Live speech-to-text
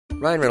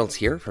Ryan Reynolds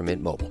here from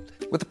Mint Mobile.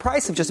 With the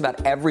price of just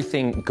about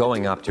everything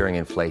going up during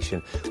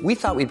inflation, we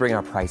thought we'd bring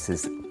our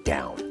prices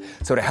down.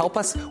 So to help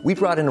us, we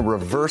brought in a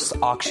reverse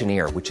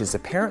auctioneer, which is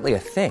apparently a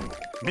thing.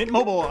 Mint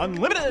Mobile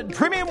Unlimited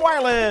Premium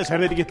Wireless. How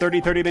to get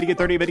 30, 30, bit to get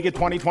 30, bit to get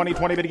 20, 20,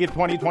 20, bit to get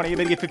 20, 20,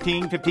 bit to get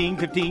 15, 15,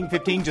 15,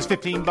 15, just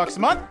 $15 a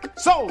month?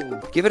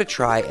 Sold! Give it a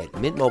try at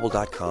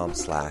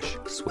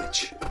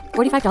mintmobile.com/switch.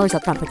 $45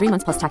 up front for 3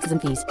 months plus taxes and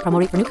fees. Promo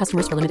rate for new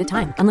customers for limited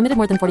time. Unlimited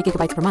more than 40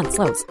 gigabytes per month.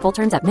 Slows full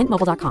terms at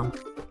mintmobile.com.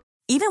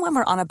 Even when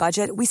we're on a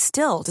budget, we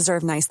still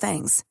deserve nice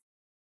things.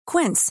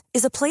 Quince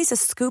is a place to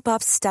scoop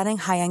up stunning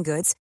high-end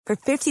goods for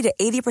 50 to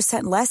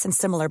 80% less than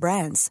similar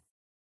brands.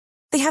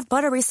 They have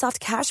buttery soft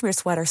cashmere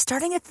sweaters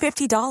starting at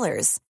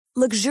 $50,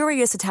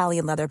 luxurious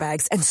Italian leather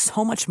bags, and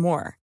so much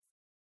more.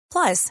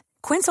 Plus,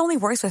 Quince only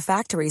works with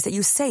factories that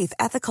use safe,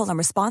 ethical, and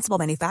responsible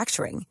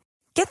manufacturing.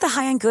 Get the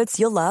high-end goods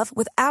you'll love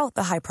without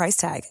the high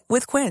price tag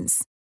with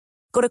Quince.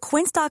 Go to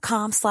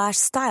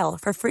quince.com/style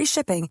for free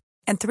shipping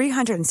and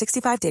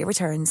 365-day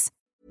returns.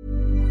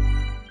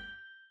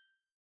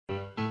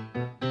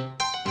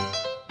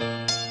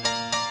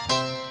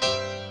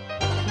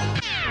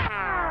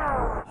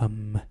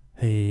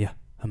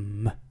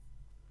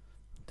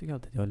 Jag tycker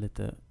alltid att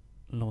jag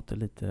låter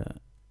lite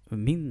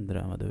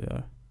mindre än vad du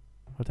gör.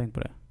 Har du tänkt på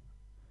det?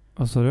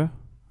 Vad sa du?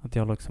 Att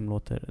jag liksom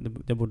låter...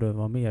 Jag borde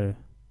vara mer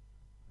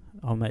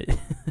av mig.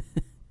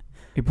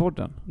 I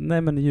podden?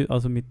 Nej, men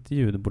alltså mitt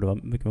ljud borde vara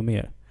mycket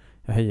mer.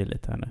 Jag höjer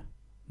lite här nu.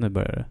 Nu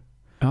börjar det.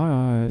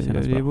 Ja,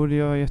 det borde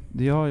jag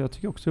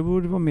tycker också det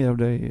borde vara mer av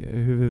dig i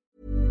huvudet.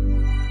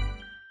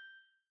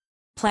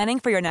 Planning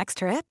for your next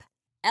trip?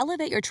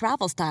 Elevate your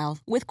travel style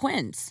with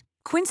Quince.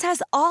 Quince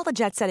has all the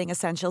jet-setting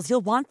essentials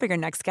you'll want for your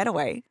next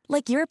getaway,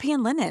 like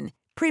European linen,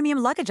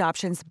 premium luggage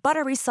options,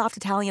 buttery soft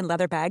Italian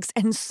leather bags,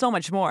 and so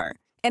much more.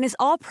 And is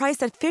all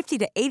priced at 50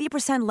 to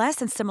 80% less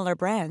than similar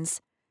brands.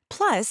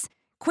 Plus,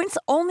 Quince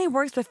only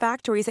works with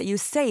factories that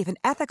use safe and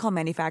ethical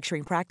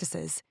manufacturing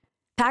practices.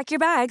 Pack your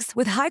bags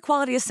with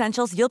high-quality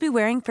essentials you'll be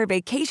wearing for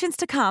vacations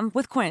to come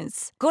with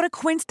Quince. Go to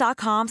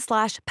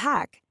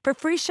quince.com/pack for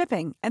free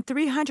shipping and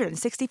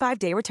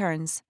 365-day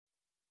returns.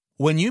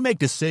 When you make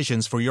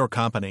decisions for your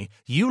company,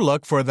 you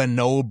look for the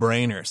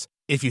no-brainers.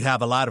 If you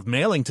have a lot of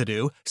mailing to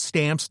do,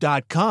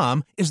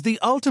 Stamps.com is the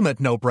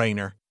ultimate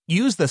no-brainer.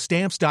 Use the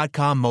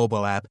Stamps.com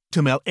mobile app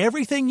to mail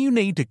everything you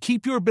need to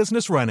keep your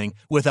business running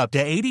with up to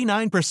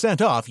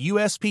 89% off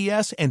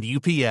USPS and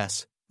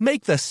UPS.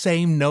 Make the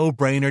same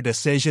no-brainer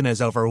decision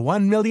as over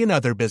 1 million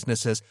other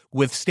businesses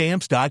with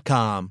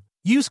Stamps.com.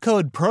 Use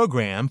code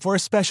PROGRAM for a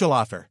special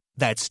offer.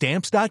 That's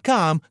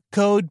Stamps.com,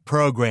 code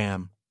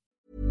PROGRAM.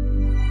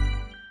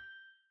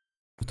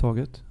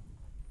 Taget.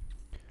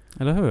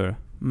 Eller hur?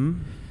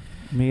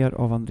 Mer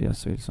av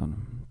Andreas Wilson.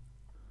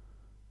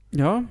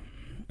 Ja.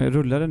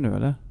 Rullar det nu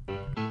eller?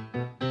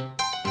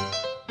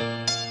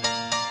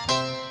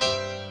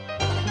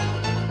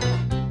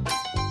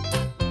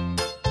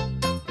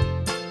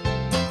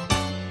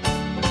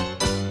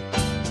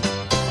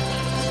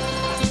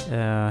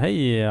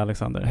 Hej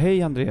Alexander.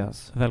 Hej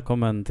Andreas.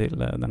 Välkommen till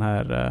den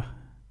här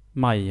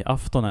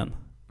majaftonen.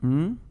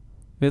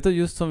 Vet du,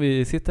 just som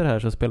vi sitter här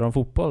så spelar de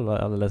fotboll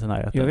alldeles i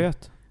närheten. Jag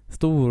vet.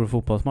 Stor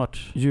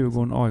fotbollsmatch.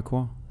 Djurgården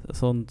AIK.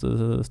 Sånt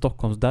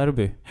Stockholms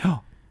derby. Ja.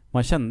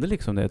 Man kände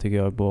liksom det tycker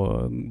jag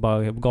på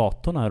bara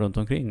gatorna här runt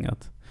omkring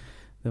att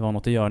det var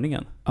något i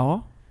görningen.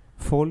 Ja.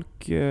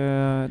 Folk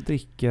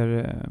dricker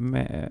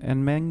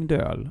en mängd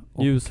öl.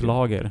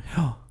 Ljuslager.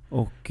 Ja.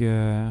 Och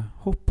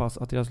hoppas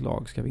att deras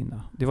lag ska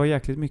vinna. Det var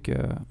jäkligt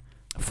mycket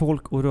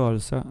folk och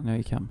rörelse när jag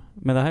gick hem.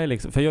 Men det här är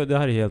liksom, det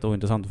här är helt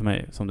ointressant för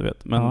mig som du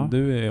vet. Men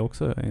du är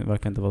också,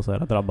 verkar inte vara så här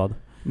drabbad.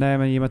 Nej,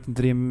 men i och med att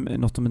det inte är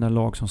något av mina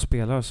lag som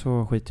spelar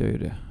så skiter jag ju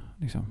det.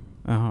 Liksom.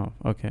 Jaha,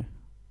 okej.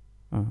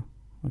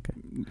 Okay.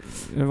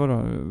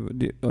 Vadå?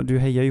 Du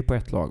hejar ju på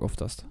ett lag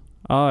oftast.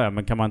 Ja,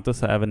 men kan man inte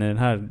säga även i den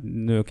här,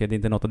 nu okej, det är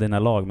inte något av dina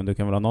lag, men du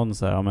kan väl ha någon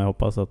så här, ja, men jag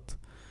hoppas att...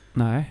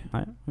 Nej,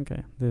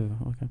 okej.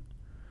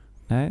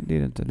 Nej, det är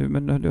det inte.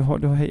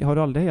 Har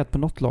du aldrig hejat på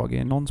något lag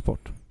i någon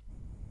sport?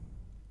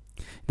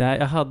 Det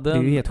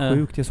är ju helt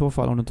sjukt i så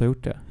fall om du inte har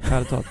gjort det.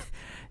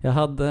 Jag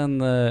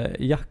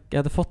hade jag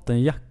hade fått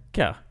en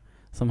jacka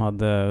som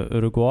hade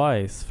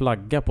Uruguays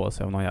flagga på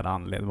sig av någon jävla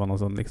anledning. Det var någon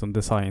sån liksom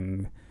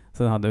design.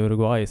 Sen hade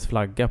Uruguays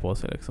flagga på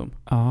sig liksom.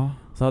 Ja.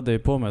 Så hade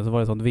jag på mig, så var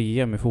det sånt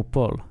VM i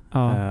fotboll.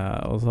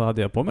 Ja. Och så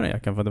hade jag på mig den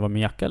jackan för det var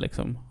min jacka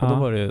liksom. Och då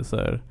var det så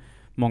här,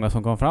 många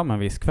som kom fram en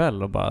viss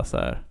kväll och bara så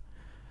här,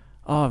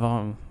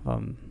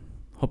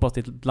 hoppas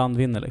ditt land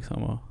vinner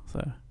liksom och så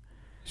här.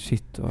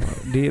 Shit.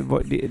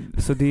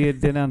 Så det är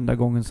den enda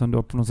gången som du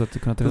har på något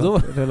sätt kunnat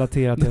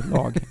relatera till ett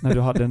lag när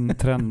du hade en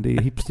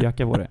trendig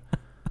hipsterjacka på det.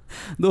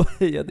 Då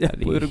hejade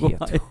jag på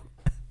Uruguay.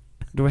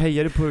 Då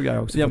hejade du på Uruguay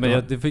också. Ja,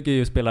 men du fick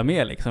ju spela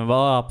med liksom.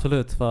 Var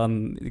absolut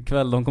fan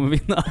ikväll de kommer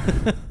vinna.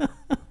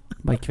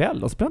 Men ikväll?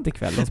 De spelar inte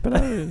ikväll. De spelar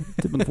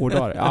typ om 2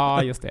 dagar.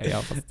 Ja, just det.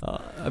 Ja,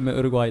 med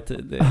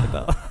Uruguay-tid.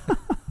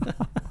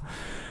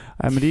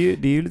 Nej, men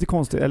det är ju lite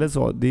konstigt. Eller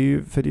så. Det är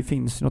ju, för det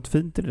finns något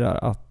fint i det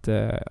där att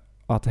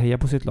att heja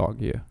på sitt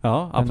lag ju.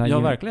 Ja,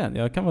 verkligen.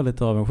 Jag kan vara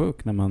lite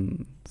avundsjuk när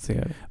man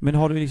ser. Men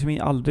har du liksom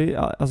aldrig,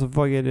 alltså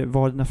vad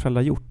har dina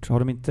föräldrar gjort? Har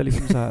de inte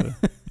liksom så här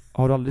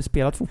har du aldrig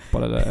spelat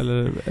fotboll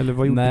eller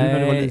vad gjorde du när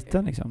du var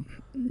liten liksom?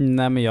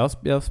 Nej, men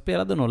jag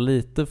spelade nog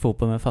lite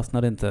fotboll men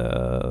fastnade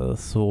inte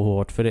så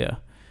hårt för det.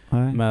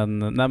 Nej.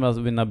 Men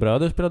alltså, mina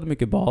bröder spelade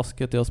mycket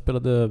basket. Jag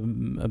spelade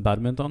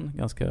badminton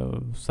ganska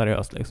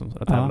seriöst liksom, så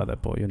jag tävlade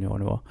på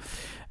juniornivå.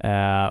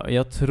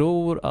 Jag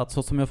tror att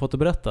så som jag fått det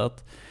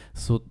berättat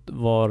så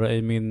var det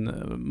i min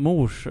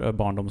mors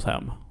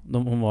barndomshem.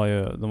 De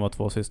var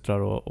 2 systrar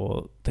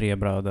och 3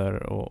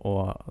 bröder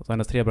och så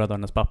hennes 3 bröder och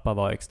hennes pappa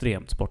var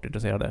extremt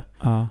sportintresserade.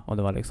 Och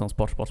det var liksom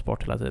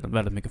sport hela tiden,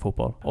 väldigt mycket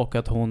fotboll. Och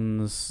att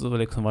hon så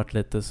liksom varit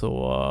lite så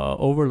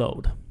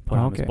overload på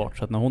det här med sport.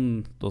 Så att när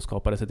hon då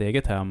skapade sitt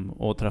eget hem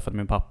och träffade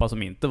min pappa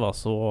som inte var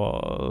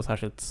så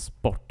särskilt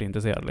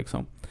sportintresserad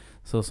liksom,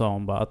 så sa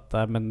hon bara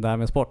att men det här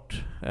med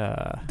sport,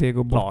 det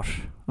går bort.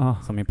 Lars,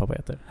 som min pappa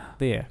heter,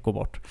 det går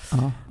bort.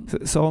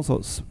 Sa hon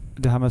så?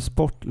 Det här med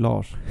sport,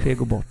 Lars, det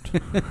går bort.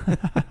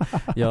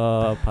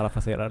 Jag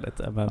parafraserar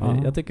lite,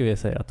 men jag tycker vi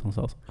säger att hon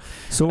sa så.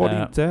 Så var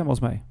det inte hemma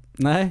hos mig.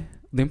 Nej,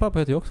 din pappa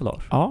heter ju också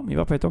Lars. Ja, min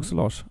pappa heter också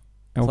Lars.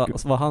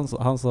 Så var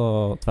han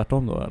sa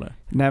tvärtom då, eller?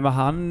 Nej, men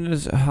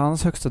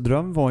hans högsta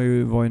dröm var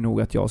ju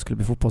nog att jag skulle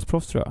bli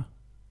fotbollsproffs, tror jag.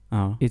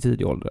 I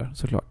tidig ålder,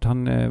 såklart.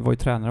 Han var ju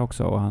tränare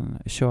också och han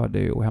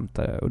körde och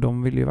hämtade. Och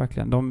de ville ju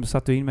verkligen, de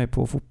satte in mig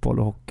på fotboll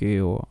och hockey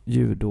och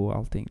judo och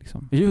allting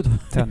liksom. Judo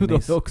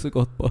har jag också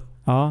gått på.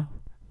 Ja.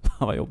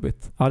 Fan vad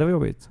jobbigt. Ja, det var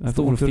jobbigt.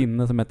 Stor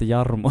finne som hette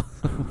Jarmo.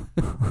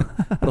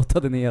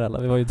 Brottade ner alla.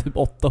 Vi var ju typ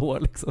 8 år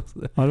liksom.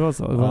 Ja, det var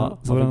så.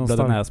 Så var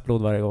det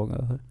näsblod varje gång.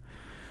 Alltså.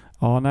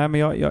 Ja, nej, men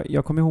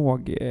jag kommer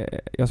ihåg,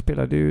 jag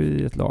spelade ju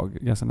i ett lag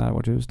ganska nära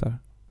vårt hus där.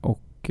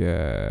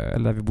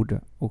 Eller där vi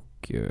bodde.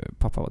 Och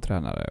pappa var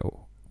tränare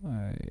och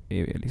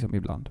liksom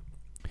ibland.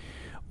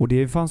 Och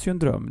det fanns ju en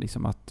dröm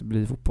liksom att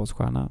bli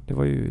fotbollsstjärna. Det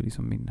var ju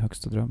liksom min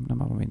högsta dröm när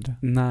man var mindre.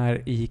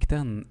 När gick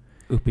den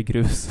upp i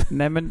grus?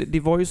 Nej, men det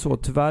var ju så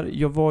tyvärr.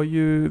 Vi har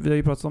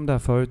ju pratat om det här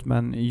förut,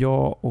 men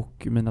jag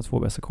och mina 2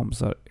 bästa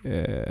kompisar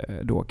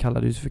då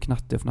kallades för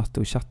Knatte och Fnatte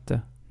och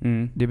Chatte.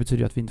 Det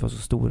betyder att vi inte var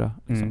så stora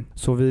liksom.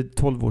 Så vid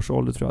 12 års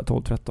ålder, tror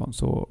jag, 12-13,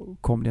 så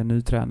kom det en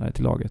ny tränare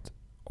till laget.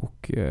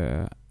 Och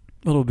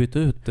då bytte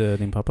ut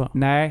din pappa?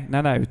 Nej,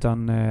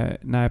 utan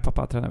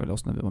pappa tränade väl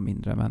oss när vi var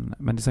mindre,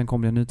 men sen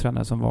kom det en ny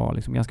tränare som var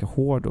liksom ganska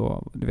hård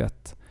och du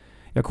vet,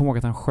 jag kommer ihåg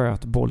att han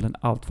sköt bollen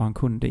allt vad han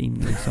kunde in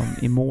liksom,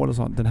 i mål och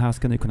sa, den här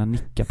ska ni kunna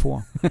nicka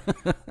på.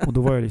 Och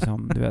då var jag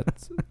liksom, du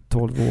vet,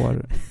 12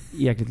 år,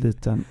 jäkligt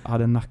liten,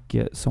 hade en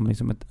nacke som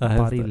liksom ett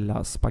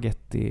Barilla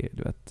spaghetti,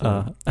 du vet,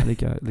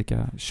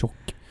 lika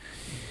tjock.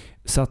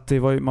 Så att det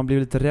var ju, man blev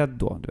lite rädd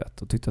då, du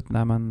vet, och tyckte att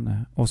nej,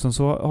 men, och sen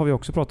så har vi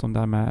också pratat om det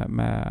här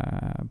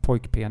med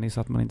pojkpenis,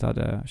 att man inte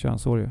hade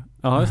könshår ju.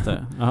 Ja, just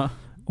det.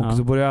 Och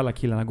så började alla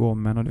killarna gå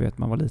om en och du vet,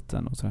 man var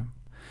liten och sådär.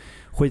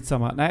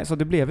 Skitsamma. Nej, så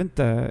det blev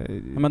inte...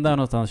 Men där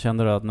någonstans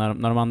kände du att när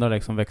de andra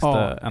liksom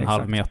växte en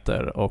halv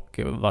meter och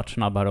vart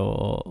snabbare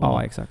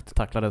och exakt.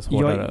 tacklades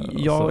hårdare.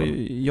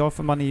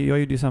 Jag är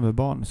ju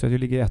decemberbarn, så jag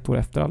ligger 1 år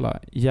efter alla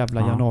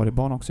jävla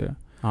januaribarn också.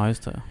 Ja,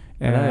 just det.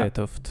 Det är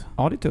tufft.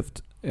 Ja, det är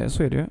tufft.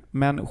 Så är det ju.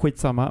 Men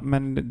skitsamma.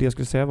 Men det jag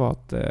skulle säga var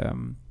att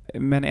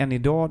men än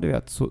idag, du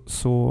vet,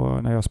 så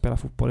när jag spelar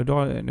fotboll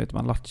idag, du vet,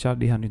 man latchar,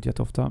 det händer ju inte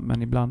jätteofta,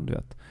 men ibland, du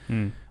vet.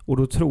 Och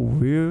då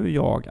tror ju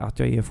jag att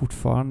jag är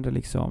fortfarande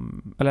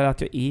liksom, eller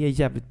att jag är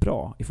jävligt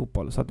bra i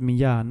fotboll, så att min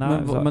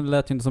hjärna... Men det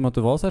lät ju inte som att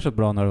du var särskilt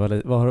bra när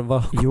du var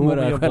Var kommer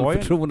det här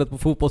självförtroendet på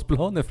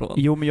fotbollsplan ifrån?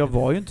 Jo, men jag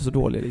var ju inte så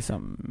dålig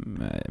liksom.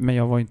 Men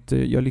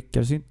jag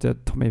lyckades ju inte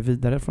ta mig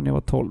vidare från jag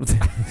var 12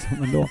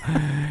 liksom, ändå.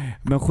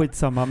 Men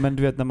skitsamma, men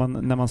du vet,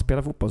 när man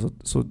spelar fotboll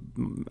så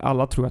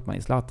alla tror att man är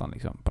Zlatan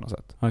liksom, på något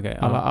sätt. Okay,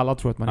 alla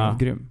tror att man är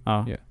grym.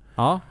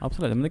 Ja,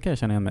 absolut. Men det kan jag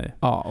känna igen mig.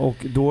 Ja,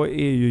 och då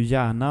är ju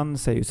hjärnan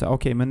säger så här,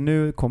 okej, men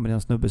nu kommer det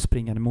en snubbe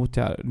springande mot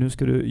dig här. Nu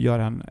ska du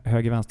göra en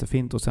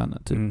höger-vänster-fint och sen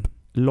typ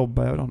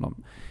lobba över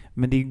honom.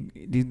 Men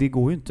det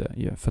går ju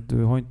inte, för att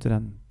du har ju inte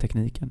den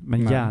tekniken.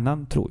 Men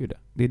hjärnan tror ju det.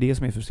 Det är det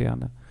som är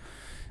frustrerande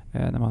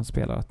när man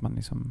spelar, att man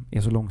liksom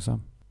är så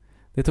långsam.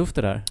 Det är tufft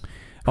det där.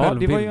 Ja,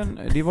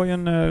 det var ju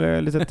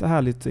en litet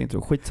härligt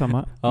intro.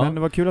 Skitsamma. Ja. Men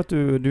det var kul att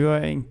du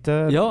är inte...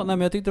 Ja, nej,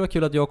 men jag tyckte det var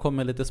kul att jag kom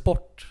med lite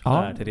sport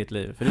här till ditt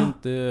liv. För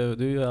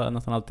du är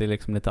nästan alltid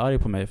liksom lite arg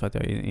på mig för att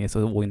jag är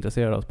så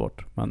ointresserad av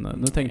sport. Men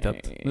nu tänkte jag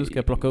att nu ska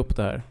jag plocka upp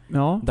det här.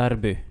 Ja.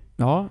 Derby.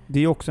 Ja, det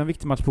är också en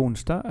viktig match på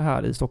onsdag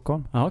här i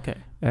Stockholm. Ja, okej.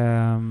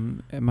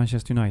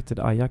 Manchester United,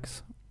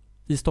 Ajax.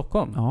 I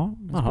Stockholm? Ja,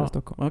 det spelar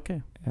Stockholm.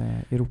 Okej.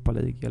 Europa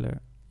League eller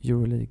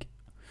Euro League.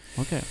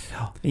 Okej.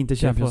 Ja, inte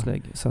Champions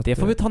League. Så det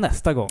får vi ta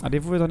nästa gång. Ja,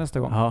 det får vi ta nästa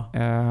gång. Ja,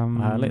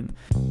 härligt.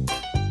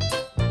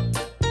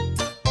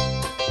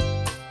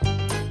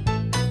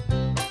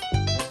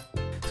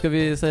 Ska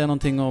vi säga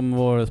någonting om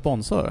vår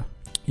sponsor?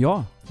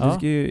 Ja.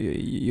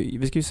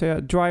 Vi ska ju säga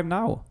Drive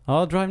Now.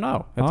 Ja, Drive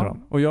Now heter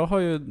de. Och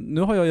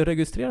nu har jag ju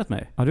registrerat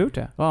mig. Har du gjort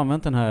det? Jag har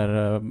använt den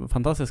här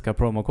fantastiska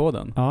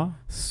promokoden. Ja.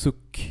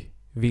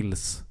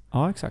 SUKVILS.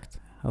 Ja, exakt.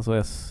 Alltså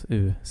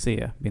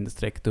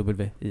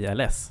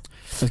SUC-WILS.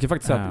 Jag ska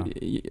faktiskt säga att,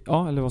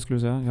 ja, eller vad skulle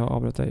du säga? Jag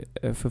avbröt dig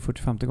för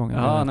 45 gånger.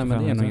 Ja, nej,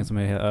 men det är nog ingen som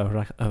är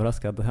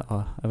överraskad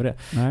över det.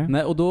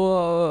 Nej, och då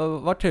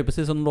var det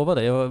precis som de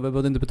lovade. Jag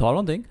behövde inte betala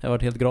någonting. Jag har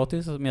varit helt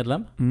gratis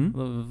medlem.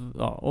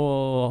 Ja,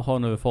 och har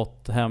nu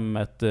fått hem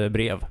ett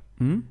brev.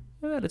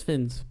 Väldigt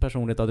fint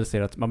personligt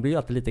adresserat. Man blir ju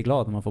alltid lite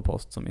glad när man får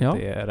post som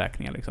inte är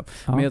räkningar liksom.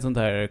 Med ett sånt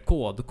här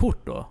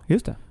kodkort då.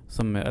 Just det.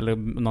 Eller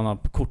någon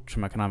kort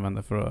som jag kan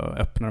använda för att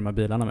öppna de här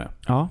bilarna med.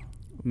 Ja.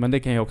 Men det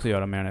kan jag också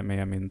göra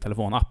med min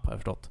telefonapp, har jag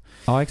förstått.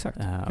 Ja, exakt.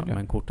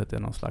 Men kortet är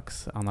någon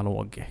slags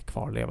analog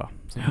kvarleva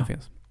som det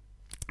finns.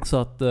 Så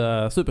att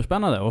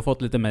superspännande. Och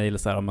fått lite mejl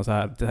så här om så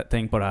här,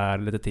 tänk på det här,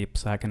 lite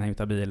tips, här kan du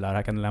hämta bilar,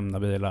 här kan du lämna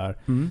bilar.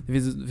 Det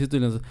finns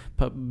tydligen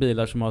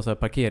bilar som har så här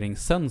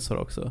parkeringssensor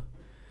också.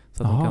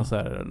 Så att de kan så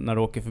här, när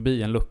du åker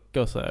förbi en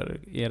lucka och så här,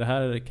 är det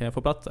här, kan jag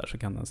få plats här? Så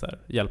kan den så här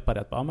hjälpa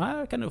dig att bara,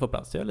 här kan du få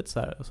plats. Jag är lite så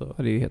här. Så.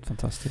 Ja, det är ju helt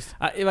fantastiskt.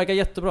 Det verkar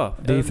jättebra.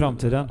 Det är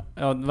framtiden.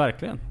 Ja,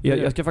 verkligen.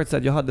 Jag ska faktiskt säga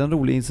att jag hade en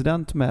rolig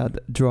incident med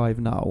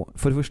Drive Now.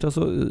 För det första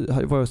så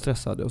var jag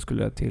stressad och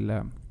skulle till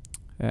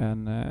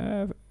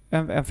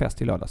en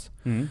fest i lördags.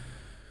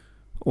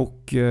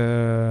 Och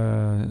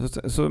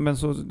men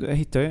så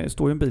hittar jag,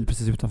 står ju en bil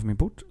precis utanför min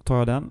port. Tar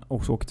jag den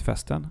och så åker till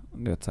festen.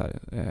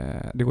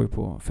 Det går ju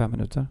på 5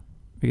 minuter.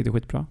 Vilket är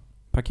skitbra.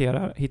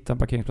 Parkerar, hittar en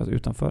parkeringsplats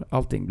utanför.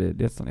 Allting blir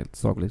nästan helt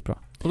sagolikt bra.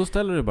 Och då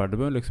ställer du bara, du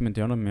behöver liksom inte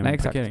göra något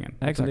med parkeringen.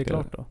 Nej, exakt. Det är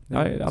klart då.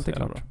 Allt är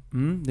klart.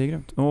 Det är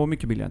grymt. Och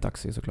mycket billigare än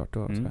taxi såklart.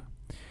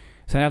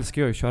 Sen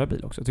älskar jag ju att köra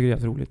bil också. Jag tycker det är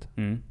jätteroligt.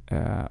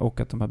 Och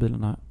att de här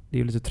bilarna, det är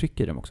ju lite tryck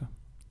i dem också.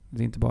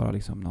 Det är inte bara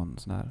liksom någon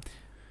sån här...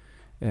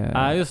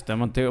 Nej, just det.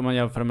 Om man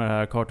jämför med det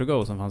här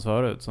Car2Go som fanns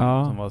förut,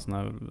 som var såna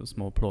här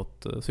små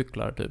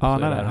plåtcyklar typ. Ja,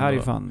 nej, här är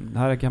fan,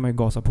 här kan man ju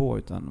gasa på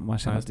utan man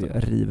känner att det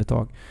är rivet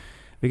tag.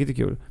 Vilket är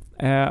kul.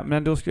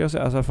 Men då skulle jag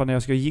säga, alltså, när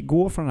jag ska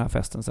gå från den här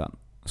festen sen,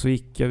 så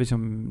gick jag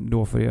liksom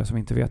då, för er som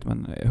inte vet,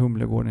 men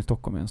Humlegården i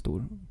Stockholm är en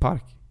stor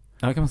park.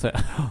 Ja, kan man säga.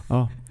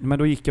 Ja, men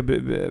då gick jag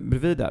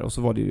bredvid där och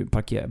så var det ju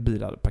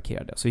bilar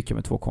parkerade. Så gick jag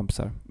med 2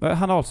 kompisar.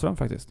 Hanna Ahlström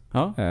faktiskt.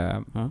 Ja.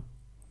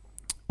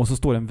 Och så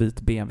står det en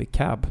vit BMW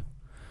Cab.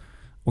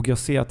 Och jag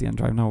ser att det är en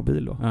Drive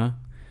Now-bil då.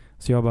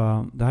 Så jag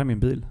bara, det här är min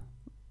bil.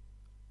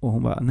 Och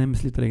hon bara, nej men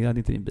sluta lägga, det är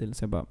inte din bil.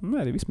 Så jag bara,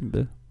 nej det är visst min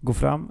bil. Går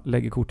fram,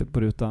 lägger kortet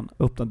på rutan,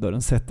 öppnar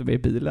dörren, sätter mig i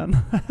bilen.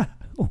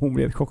 Och hon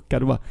blev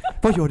chockad och bara,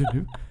 vad gör du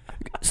nu?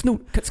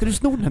 Ska du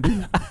sno den här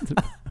bilen?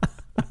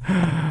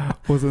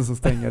 Och sen så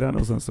stänger den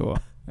och sen så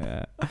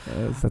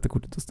sätter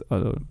kortet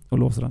och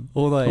låser den.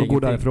 Och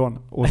går därifrån.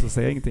 Och så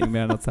säger jag ingenting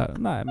mer än att så här,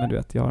 nej men du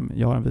vet,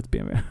 jag har en vit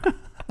BMW.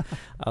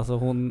 Alltså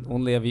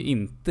hon lever ju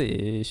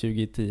inte i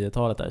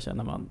 2010-talet där,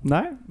 känner man.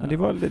 Nej, men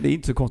det är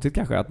inte så konstigt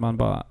kanske att man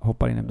bara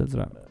hoppar in i en bil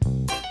sådär.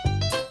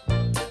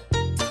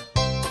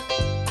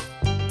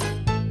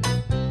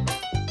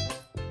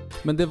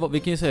 Men vi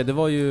kan ju säga, det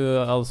var ju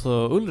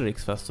alltså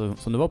Ulriks fest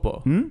som du var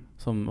på.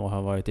 Som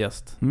har varit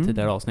gäst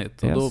tidigare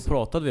avsnitt. Och då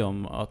pratade vi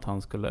om att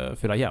han skulle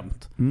fylla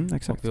jämnt.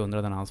 Exakt. Och vi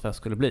undrade när hans fest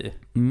skulle bli.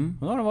 Men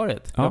då har det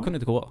varit. Jag kunde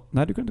inte gå.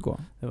 Nej, du kunde inte gå.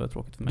 Det var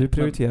tråkigt för mig. Du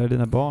prioriterar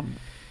dina barn.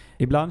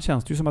 Ibland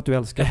känns det ju som att du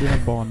älskar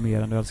dina barn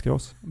mer än du älskar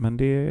oss. Men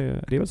det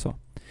är väl så.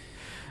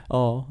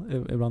 Ja,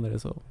 ibland är det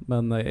så.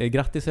 Men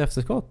grattis i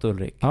efterskott,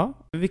 Ulrik. Ja,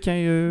 vi kan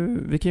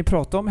ju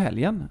prata om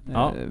helgen.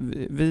 Ja.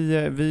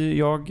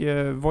 Jag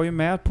var ju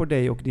med på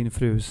dig och din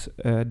frus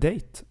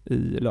dejt i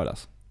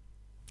lördags.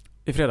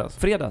 I fredags?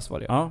 Fredags var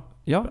det.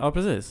 Ja,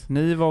 precis.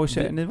 Ni var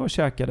och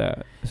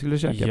käkade. Skulle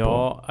käka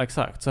Ja,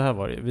 exakt. Så här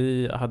var det.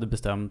 Vi hade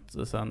bestämt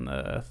sedan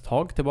ett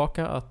tag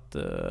tillbaka att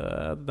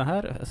den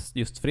här,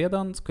 just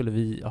fredagen, skulle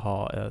vi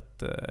ha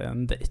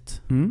en dejt.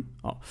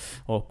 Ja,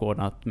 och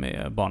ordnat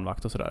med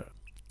barnvakt och sådär.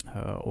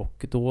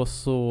 Och då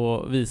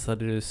så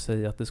visade det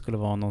sig att det skulle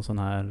vara någon sån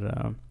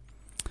här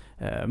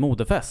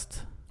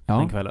modefest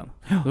den kvällen.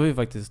 Det var ju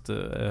faktiskt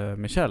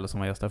Michelle som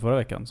var gäst där förra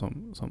veckan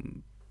som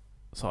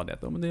sa det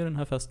att men det är den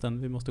här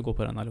festen, vi måste gå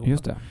på den allihopa.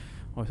 Just det.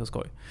 Oj, så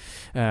skoj.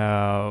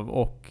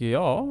 Och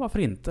ja, varför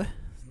inte?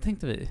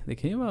 Tänkte vi. Det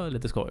kan ju vara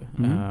lite skoj.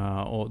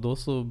 Och då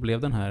så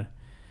blev den här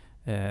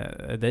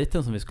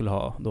dejten som vi skulle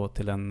ha då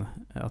till en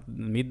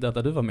middag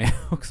där du var med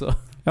också.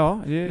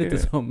 Ja, lite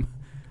som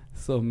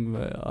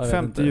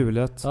 5:e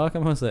hjulet. Ja,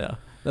 kan man säga.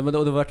 Men det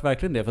var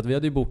verkligen det, för att vi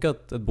hade ju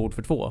bokat ett bord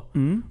för 2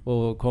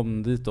 och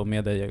kom dit då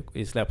med dig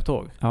i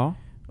släptåg. Ja.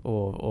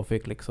 Och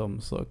fick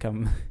liksom, så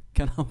kan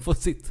han få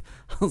sitt,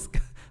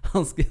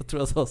 jag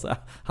tror jag sa så här,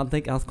 han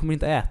kommer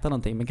inte äta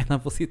någonting, men kan han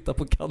få sitta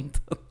på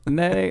kanten?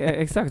 Nej,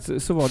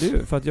 exakt, så var det ju.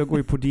 För att jag går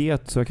ju på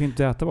diet så jag kan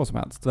inte äta vad som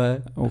helst.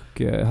 Nej.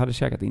 Och hade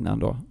käkat innan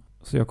då.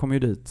 Så jag kom ju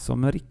dit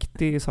som en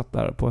riktig, satt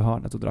där på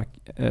hörnet och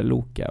drack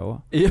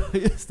Loka. Ja,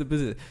 just det,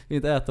 precis. Vill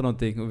inte äta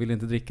någonting och vill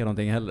inte dricka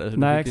någonting heller. Så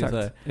nej,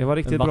 exakt. Jag var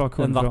riktigt bra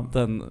kund för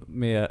vatten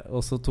med,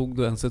 och så tog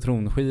du en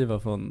citronskiva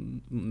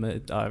från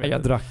mig.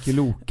 Jag drack ju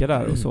Loka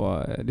där och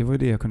så. Det var ju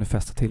det jag kunde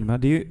fästa till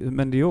med.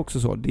 Men det är ju också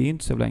så, det är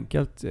inte så jävla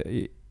enkelt.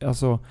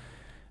 Alltså,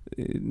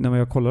 när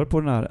jag kollade på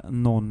den här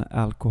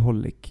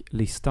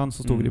non-alcoholic-listan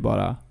så stod det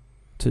bara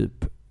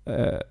typ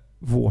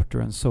water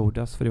and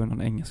sodas, för det var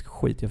någon engelsk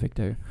skit jag fick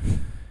där ju.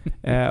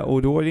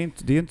 Och då är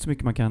det är inte så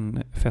mycket man kan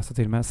fästa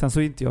till med. Sen så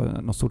är inte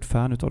jag någon stort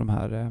fan utav de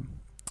här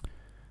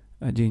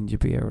ginger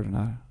beer och den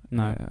här.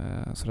 Nej.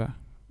 Sådär.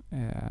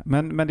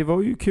 Men det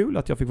var ju kul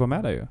att jag fick vara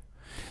med där ju.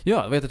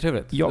 Ja, det var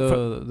jättetrevligt. Ja,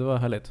 det var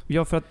härligt.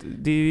 Ja, för att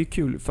det är ju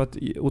kul för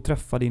att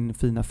träffa din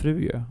fina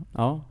fru ju.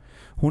 Ja.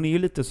 Hon är ju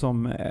lite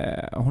som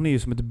hon är ju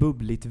som ett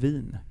bubbligt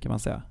vin, kan man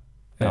säga.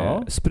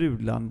 Ja.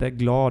 Sprudlande,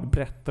 glad,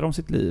 berättar om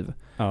sitt liv.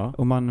 Ja.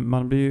 Och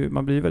man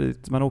blir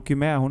väldigt, man åker ju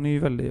med. Hon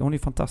är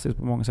fantastisk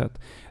på många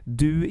sätt.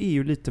 Du är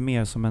ju lite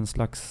mer som en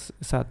slags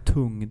så här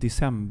tung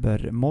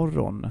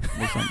decembermorgon,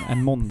 liksom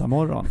en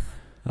måndagmorgon.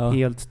 Ja.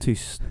 Helt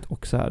tyst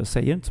och så här,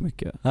 säger inte så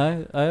mycket.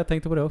 Nej, jag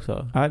tänkte på det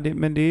också.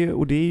 Men det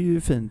är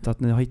ju fint att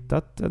ni har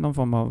hittat någon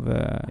form av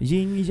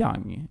yin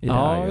yang i det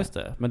här. Ja, just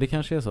det. Men det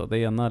kanske är så. Det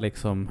ena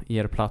liksom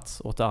ger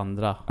plats åt det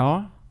andra.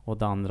 Ja. Och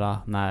det andra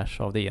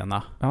närs av det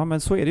ena. Ja,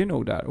 men så är det ju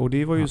nog där. Och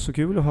det var ju så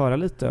kul att höra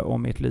lite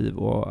om ert liv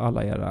och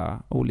alla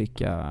era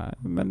olika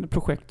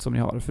projekt som ni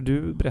har. För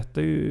du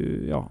berättar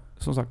ju,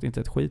 som sagt,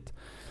 inte ett skit.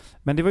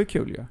 Men det var ju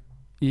kul ju.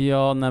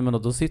 Ja, nej, men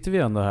då sitter vi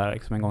ändå här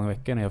liksom en gång i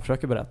veckan och jag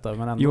försöker berätta,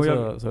 men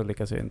ändå så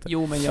lyckas jag inte.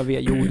 Jo, men jag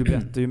vet, du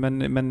berättar ju,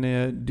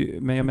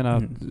 men jag menar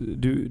att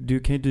du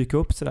kan ju dyka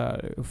upp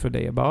sådär för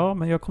dig. Bara,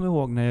 men jag kommer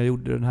ihåg när jag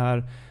gjorde den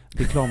här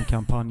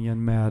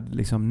reklamkampanjen med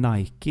liksom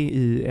Nike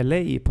i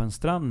LA på en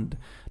strand.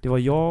 Det var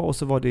jag och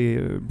så var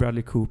det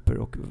Bradley Cooper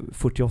och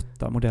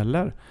 48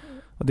 modeller.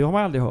 Och det har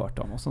man aldrig hört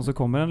om. Och sen så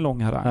kommer en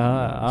lång harang.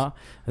 Ja,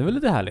 det är väl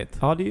lite härligt.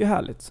 Ja, det är ju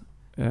härligt.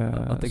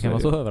 Att det kan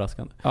vara så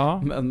överraskande.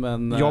 Ja.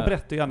 Men jag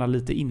berättar gärna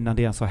lite innan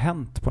det ens har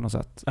hänt på något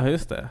sätt. Ja,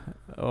 just det.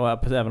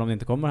 Och även om det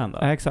inte kommer hända.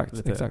 Ja,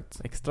 exakt.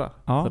 Extra.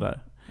 Ja, sådär.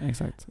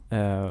 Exakt. Så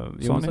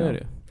är det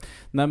ju.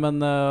 Nej, men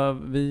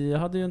vi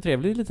hade ju en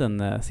trevlig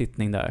liten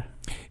sittning där.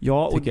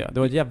 Ja, och det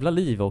var ett jävla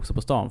liv också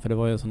på stan, för det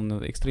var ju en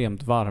sån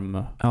extremt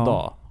varm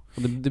dag.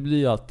 Och det blir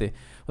ju alltid,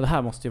 och det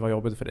här måste ju vara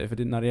jobbigt för dig,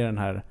 för när det är den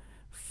här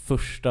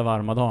första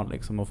varma dagen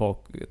liksom, och folk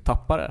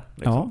tappar det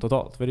liksom,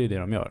 totalt, för det är ju det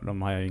de gör.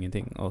 De har ju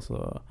ingenting och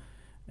så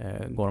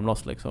går de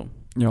loss liksom.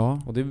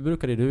 Ja. Och det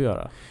brukade du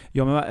göra.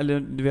 Ja, men eller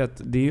du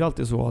vet, det är ju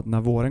alltid så att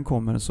när våren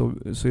kommer så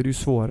är det ju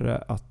svårare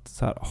att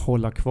så här,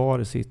 hålla kvar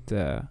i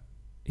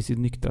sitt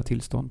nyktra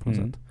tillstånd på något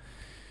sätt.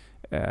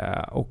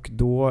 Och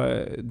då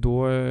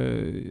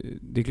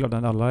det är klart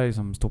att alla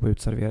liksom står på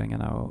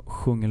utserveringarna och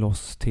sjunger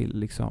loss till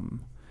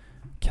liksom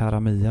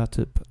Karamia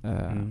typ.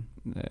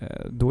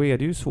 Då är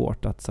det ju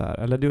svårt att så här,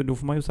 eller då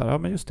får man ju säga, ja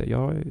men just det,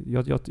 jag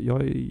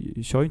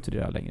kör ju inte det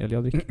där längre, eller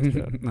jag dricker inte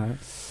det där. Nej.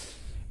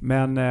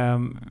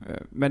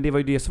 Men det var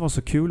ju det som var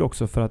så kul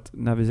också, för att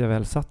när vi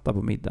väl satt där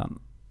på middagen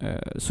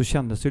så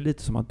kändes det ju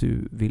lite som att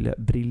du ville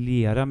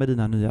briljera med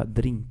dina nya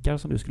drinkar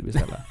som du skulle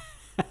beställa.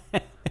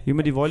 Jo,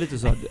 men det var lite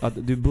så att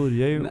du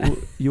börjar ju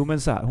jo, men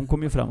så här, hon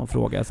kom ju fram och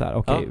frågade så här,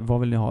 okej, vad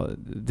vill ni ha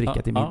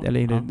dricka till middag, eller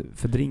är det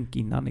för drink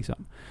innan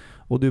liksom?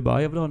 Och du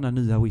bara, jag vill ha den här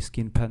nya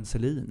whiskyn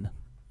penicillin,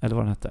 eller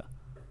vad den hette.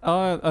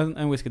 Ja,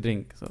 en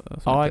whiskydrink.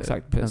 Ja,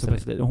 exakt,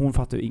 penicillin. Och hon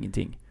fattade ju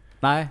ingenting.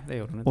 Nej, det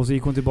gjorde hon inte. Och så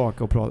gick hon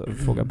tillbaka och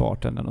frågade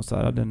bartendern och så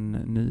här, den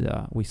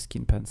nya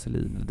whiskyn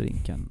penicillin eller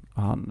drinken.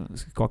 Och han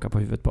skakade på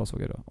huvudet bara,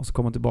 såg jag då. Och så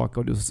kom hon tillbaka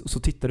och så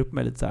tittar upp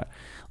mig lite så här.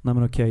 Nej,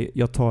 men okej,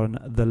 jag tar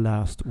en the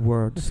last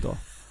words då.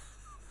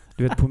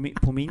 Du vet,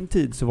 på min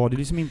tid så var det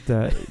liksom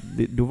inte,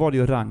 då var det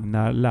ju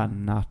Ragnar,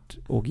 Lennart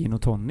och Gin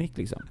och Tonic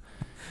liksom.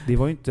 Det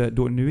var ju inte,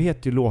 då, nu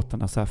heter ju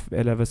låtarna så här,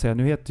 eller vad säger,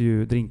 nu heter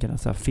ju drinkarna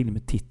så här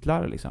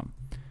filmtitlar liksom.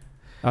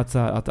 Att så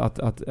här,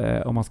 att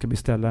om man ska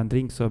beställa en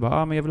drink så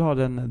bara, men jag vill ha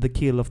den The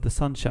Kill of the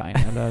Sunshine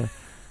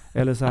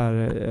eller så här,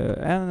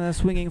 en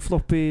swinging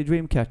floppy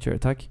dreamcatcher,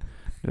 tack.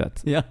 Du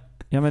vet. Ja.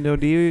 Ja, men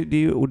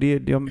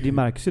det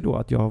märks ju då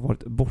att jag har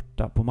varit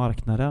borta på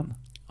marknaden.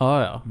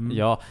 Ja.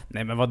 Ja,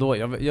 nej men vadå?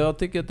 Jag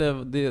tycker att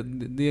det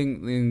är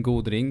en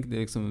god drink. Det är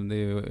liksom, det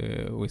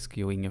är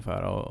whisky och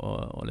ingefära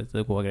och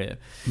lite goda grejer.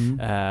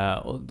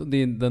 Och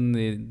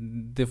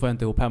det får jag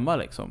inte ihop hemma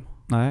liksom.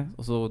 Nej.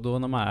 Och så då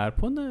när man är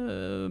på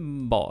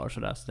en bar så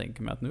där, så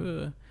tänker man att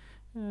nu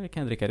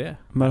kan jag dricka det.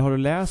 Men har du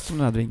läst om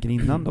den här drinken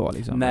innan då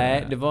liksom?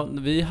 Nej,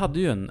 vi hade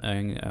ju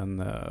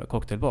en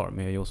cocktailbar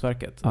med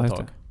Josverket ett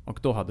tag. Och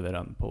då hade vi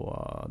den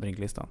på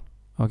drinklistan.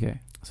 Okay.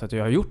 Så att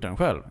jag har gjort den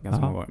själv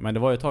ganska många gånger. Men det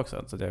var ju ett tag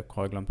sedan, så att jag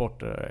har glömt bort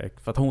det.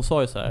 För att hon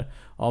sa ju så här,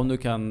 om du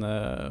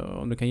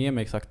kan ge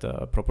mig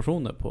exakta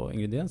proportioner på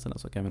ingredienserna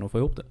så kan vi nog få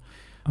ihop det.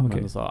 Okay. Men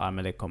hon sa,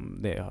 men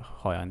det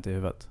har jag inte i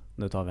huvudet.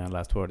 Nu tar vi en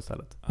last word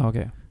istället.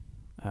 Okay.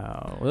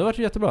 Och det var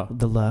jättebra.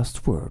 The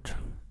last word.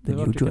 The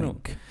new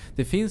drink.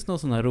 Det finns någon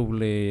sån här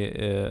rolig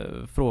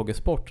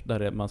frågesport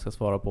där man ska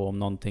svara på om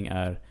någonting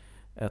är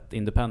ett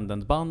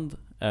independent band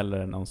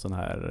eller någon sån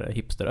här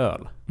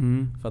hipsteröl.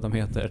 För att de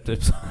heter typ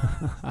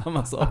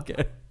samma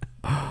saker.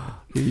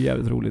 Det är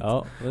jävligt roligt.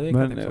 Ja,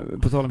 men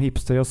på tal om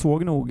hipster, jag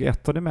såg nog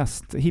ett av det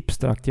mest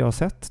hipsteraktiga jag har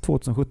sett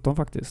 2017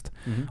 faktiskt.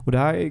 Och det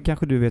här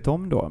kanske du vet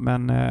om då,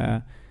 men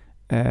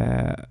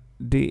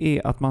det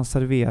är att man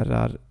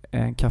serverar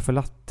en kaffe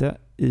latte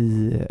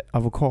i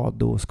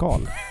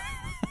avokadoskal.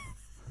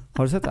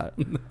 Har du sett det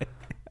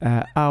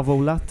här?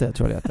 Avo latte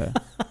tror jag det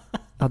heter.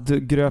 Att du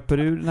gröper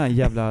ur den här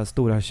jävla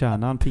stora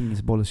kärnan,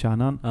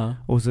 pingisbollskärnan,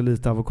 och så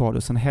lite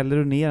avokado. Sen häller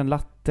du ner en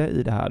latte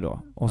i det här då.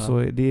 Och så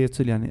det är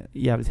tydligen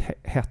jävligt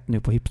hett nu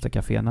på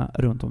hipstercaféerna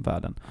runt om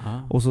världen.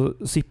 Och så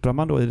sipprar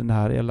man då i den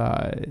här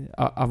hela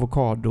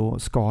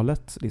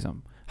avokadoskalet,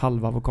 liksom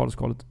halva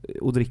avokadoskalet,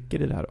 och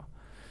dricker det här då.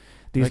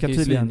 Det ska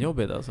tydligen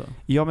jobbigt alltså.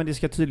 Ja, men det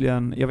ska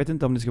tydligen, jag vet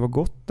inte om det ska vara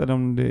gott eller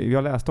om det,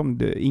 jag läste om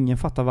det, ingen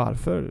fattar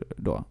varför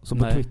då. Så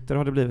på Twitter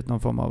har det blivit någon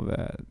form av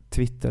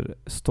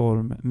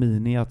Twitter-storm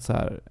mini att så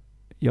här,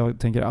 jag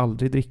tänker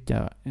aldrig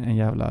dricka en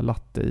jävla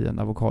latte i en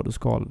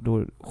avokadoskal,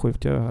 då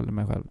skjuter jag hellre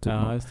mig själv typ.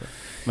 Ja, just det.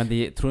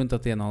 Men tror inte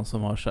att det är någon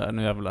som har så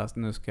här,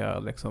 nu ska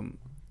jag liksom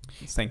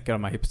sänka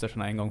de här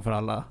hipstersna en gång för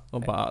alla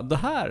och bara, det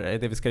här är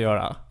det vi ska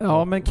göra.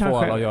 Ja, men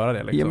kanske alla göra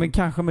det liksom. Ja, men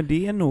kanske, men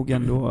det är nog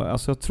ändå,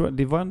 alltså jag tror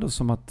det var ändå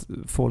som att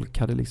folk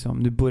hade liksom,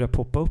 nu börjar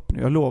poppa upp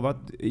nu. Jag lovar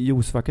att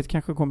juicefacket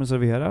kanske kommer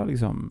servera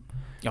liksom.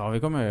 Ja, vi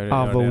kommer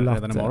göra det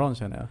redan imorgon,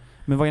 känner jag.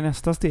 Men vad är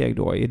nästa steg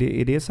då?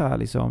 Är det så här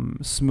liksom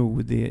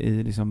smoothie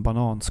i liksom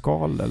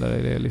bananskal, eller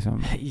är det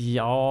liksom?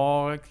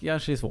 Ja,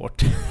 kanske är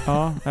svårt.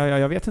 Ja,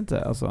 jag vet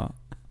inte alltså.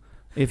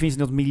 Finns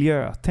det något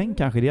miljötänk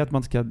kanske? Det är att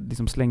man ska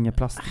liksom slänga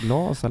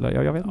plastglas eller?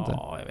 Jag vet inte.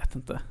 Ja, jag vet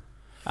inte.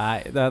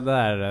 Nej, det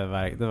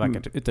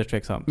verkar ytterst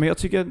tveksamt. Men jag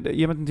tycker,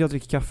 i och med att jag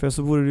dricker kaffe,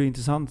 så vore det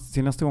intressant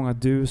till nästa gång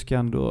att du ska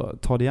ändå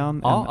ta dig an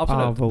en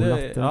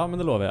avo-latte. Ja, men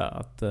det lovar jag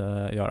att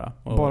göra.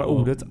 Bara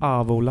ordet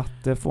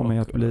avo-latte får mig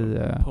att bli...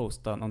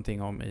 posta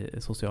någonting om i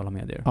sociala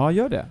medier. Ja,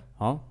 gör det.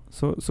 Ja.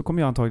 Så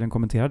kommer jag antagligen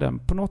kommentera den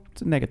på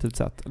något negativt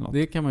sätt. Eller något.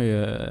 Det kan man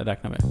ju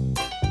räkna med.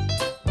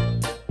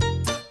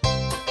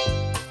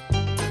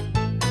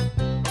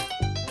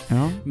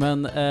 Ja.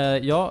 Men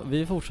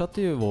vi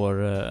fortsatte ju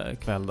vår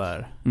kväll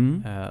där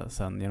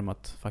sen genom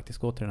att faktiskt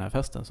gå till den här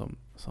festen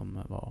som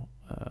var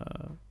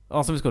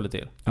som vi skulle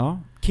till. Ja,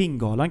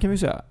 King-galan kan vi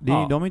säga.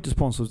 De är inte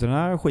sponsor till den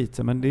här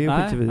skiten, men det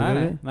är skiter vi.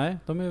 Nej,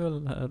 de är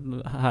väl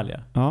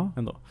härliga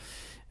ändå.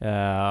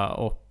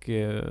 Och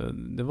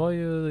det var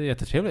ju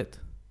jättetrevligt.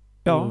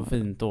 Ja. Och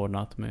fint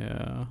ordnat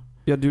med...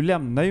 Ja, du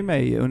lämnade ju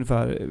mig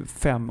ungefär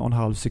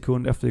 5,5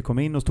 sekunder efter vi kom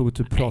in och stod och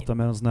typ pratade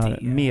med en sån här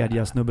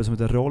mediasnubbe som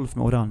heter Rolf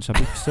med orangea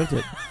byxor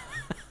typ.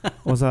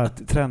 Och så här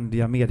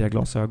trendiga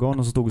mediaglasögon,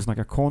 och så stod och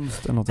snackade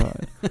konst eller något så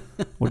här.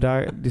 Och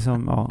där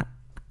liksom,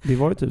 det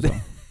var ju typ så.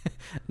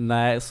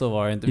 Nej, så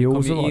var det inte. Vi Jo,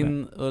 kom så ju var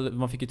in och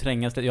man fick ju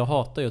trängas. Jag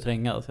hatar ju att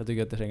trängas. Jag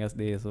tycker att det trängas,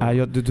 det är så... Nej,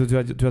 jag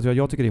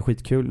tycker det är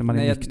skitkul när man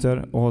är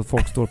nykter och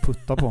folk står och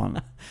puttar på en.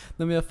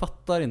 Nej, men jag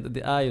fattar inte.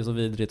 Det är ju så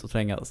vidrigt att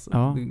trängas.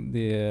 Ja.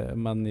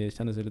 Man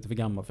känner sig lite för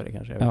gammal för det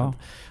kanske. Jag vet inte.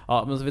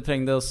 Ja, men så vi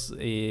trängde oss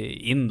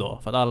in då.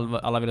 För att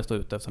alla ville stå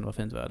ute eftersom det var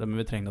fint väder. Men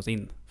vi trängde oss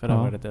in. För det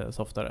var lite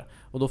softare.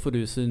 Och då får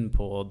du syn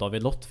på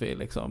David Lotfi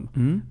liksom.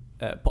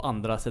 På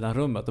andra sidan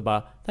rummet. Och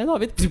bara, nej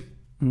David...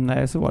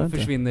 Nej, så var det inte.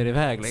 Försvinner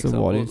iväg liksom.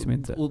 Så var det liksom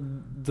inte. Och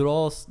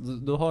dras,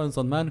 du har en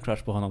sån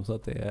man-crush på honom så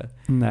att det är...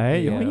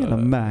 Nej, jag har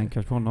ingen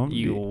man-crush på honom.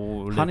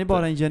 Jo, han är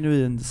bara en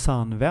genuin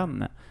sann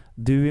vän.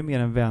 Du är mer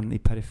en vän i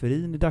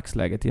periferin i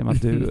dagsläget genom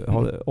att du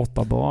har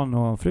 8 barn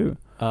och en fru.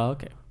 Ja,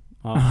 okej.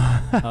 Ja.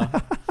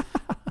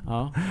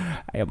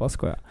 Nej, jag bara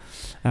skojar.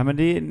 Nej,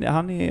 men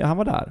han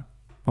var där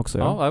också.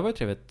 Ja, det var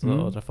trevligt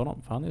att träffa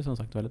honom. För han är ju som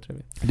sagt väldigt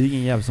trevlig. Det är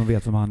ingen jävel som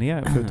vet vem han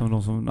är förutom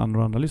de som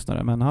andra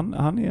lyssnare. Men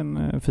han är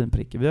en fin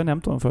prick. Vi har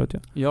nämnt honom förut.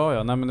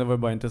 Ja. Nej, men det var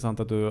bara intressant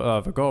att du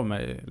övergav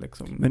mig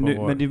liksom. Men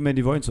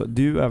det var ju inte så.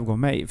 Du övergav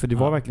mig. För det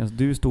var verkligen så.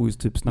 Du stod ju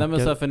typ snackade. Nej,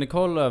 men så här, för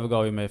Nicole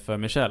övergav ju mig för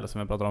Michelle, som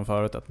jag pratade om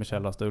förut. Att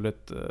Michelle har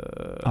stulit...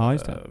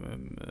 just det.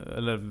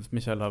 Eller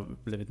Michelle har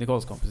blivit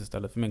Nicoles kompis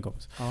istället för min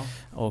kompis. Ja.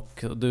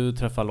 Och du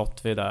träffar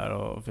Lotvi där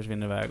och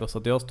försvinner iväg. Och så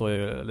att jag står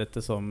ju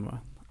lite som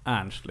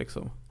Ernst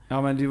liksom.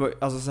 Ja, men det var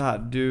alltså så här,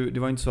 det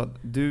var inte så att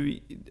du,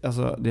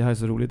 alltså det här är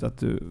så roligt att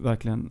du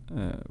verkligen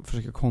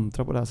försöker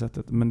kontra på det här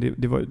sättet, men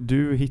det var,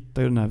 du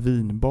hittade ju den här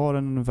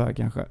vinbaren ungefär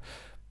kanske,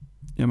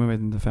 jag vet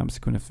inte, 5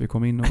 sekunder efter vi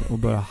kom in och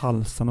började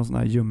halsa någon sån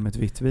här ljummet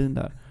vitt vin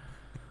där.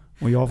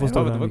 Och jag får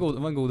stå där. Det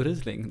var en god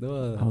Riesling. Det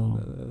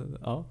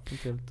var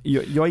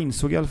trevligt. Jag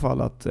insåg i alla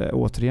fall att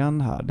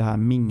återigen här, det här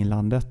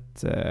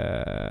minglandet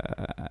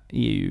är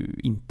ju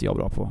inte jag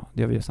bra på.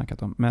 Det har vi ju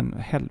snackat om. Men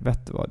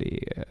helvete vad det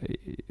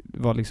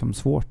var liksom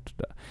svårt.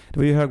 Det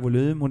var ju hög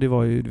volym och det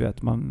var ju, du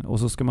vet, och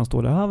så ska man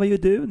stå där. Vad gör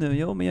du nu?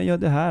 Jo, men jag gör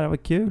det här.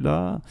 Vad kul.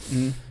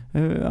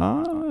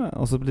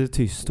 Och så blir det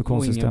tyst och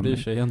konstig stämning. Ingen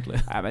bryr sig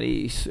egentligen. Nej, men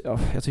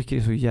jag tycker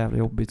det är så jävla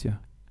jobbigt ju.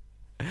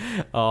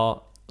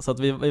 Ja. Så att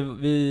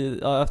vi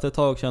efter ett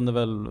tag kände vi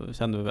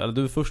eller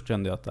du först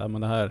kände ju att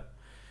men det här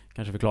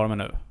kanske vi klarar med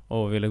nu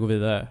och ville gå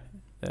vidare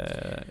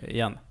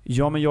igen.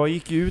 Ja, men jag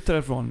gick ut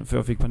därifrån för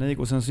jag fick panik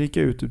och sen så gick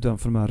jag ut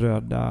utanför de här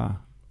röda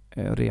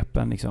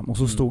repen liksom. Och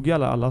så stod ju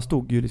alla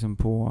stod ju liksom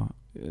på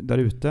där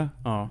ute.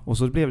 Ja. Och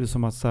så blev det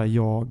som att så här,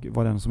 jag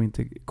var den som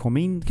inte kom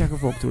in, kanske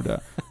folk trodde.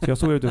 Så jag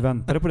stod ute och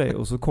väntade på dig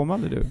och så kom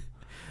aldrig du.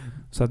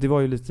 Så att det var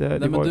ju lite...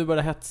 Nej, men du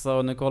började hetsa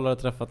och Nicole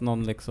hade träffat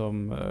någon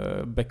liksom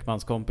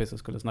Beckmans kompis och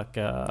skulle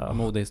snacka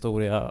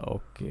modehistoria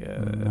och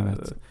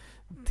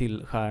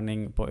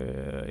tillskärning på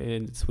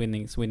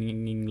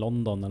Swinging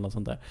London eller något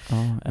sånt där.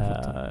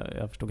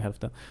 Jag förstod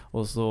hälften.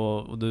 Och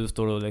du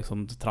står och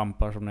liksom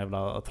trampar som en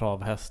jävla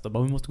travhäst och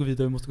bara vi måste gå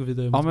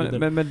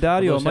vidare. Men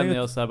där gör man ju...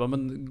 jag så här,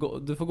 men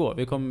du får gå.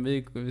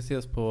 Vi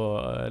ses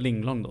på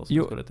Linglong då.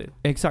 Skulle till.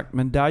 Exakt,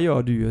 men där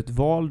gör du ju ett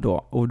val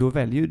då. Och då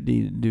väljer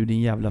du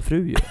din jävla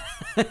fru ju.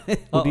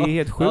 Och det är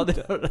helt sjukt.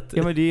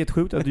 Men det är helt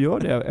sjukt att du gör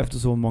det efter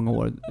så många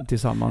år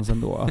tillsammans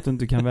ändå. Att du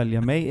inte kan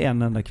välja mig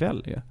en enda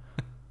kväll ju.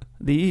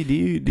 Det är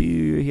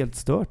ju helt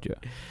stört ju.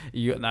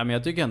 Jo, nej, men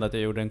jag tycker ändå att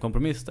jag gjorde en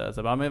kompromiss där.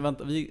 Så bara, men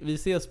vänta, vi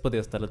ses på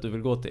det stället du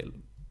vill gå till.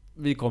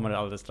 Vi kommer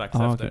alldeles strax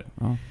efter.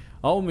 Okay.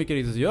 Ja, och mycket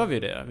riktigt så gör vi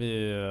det.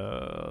 Vi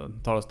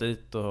tar oss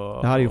dit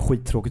och... Det här är ju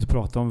skittråkigt att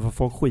prata om. För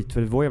folk skit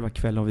för det var jävla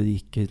kväll om vi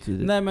gick hit.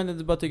 Nej, men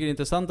jag bara tycker det är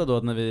intressant då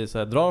att när vi så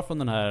här, drar från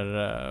den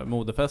här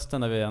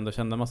modefesten, när vi ändå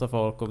kände en massa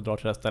folk och drar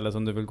till det stället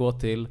som du vill gå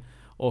till.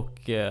 Och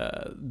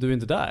du är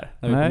inte där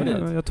när vi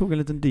kommer dit. Jag tog en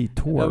liten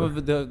detour. Ja,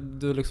 men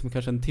du är liksom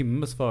kanske en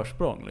timmes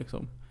försprång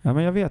liksom. Ja,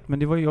 men jag vet,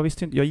 men jag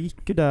visste inte. Jag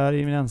gick ju där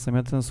i min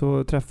ensamhet, sen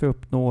så träffade jag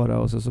upp några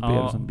och så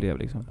blev det som blev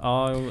liksom.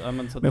 Ja,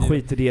 men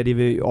skit i det är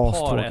ju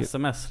astråkigt. Par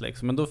sms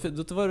liksom. Men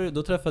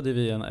då träffade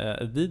vi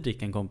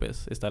en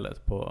kompis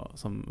istället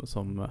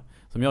som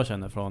jag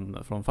känner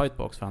från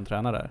Fightbox, för han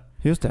tränar där.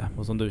 Just det.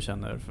 Och som du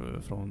känner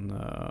från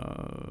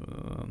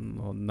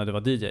när du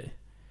var DJ.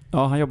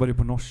 Ja, han jobbade ju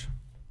på Nors.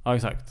 Ja,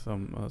 exakt,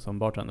 som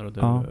bartender och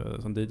du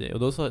som DJ. Och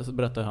då så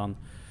berättade han,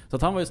 så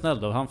att han var ju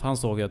snäll då. Han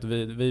såg ju att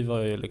vi var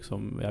ju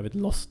liksom jävligt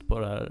lost på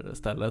det här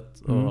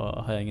stället och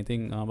har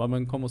ingenting. Han bara,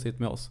 men kom och sitt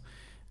med oss.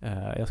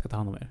 Jag ska ta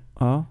hand om er.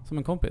 Ja. Som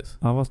en kompis.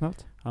 Ja, vad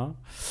snällt. Ja,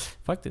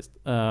 faktiskt.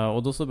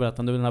 Och då så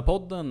berättade han, den här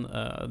podden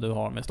du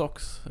har med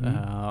Stocks.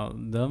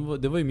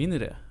 Det var ju min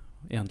idé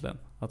egentligen,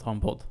 att ha en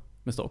podd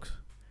med Stocks.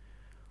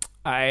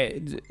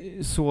 Nej,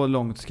 så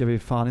långt ska vi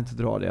fan inte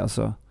dra det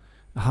alltså.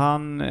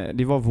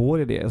 Det var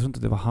vår idé. Jag tror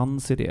inte det var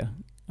hans idé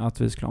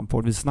att vi skulle ha en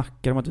podd. Vi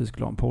snackade om att vi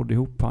skulle ha en podd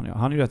ihop.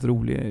 Han är ju rätt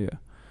rolig ju.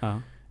 Ja.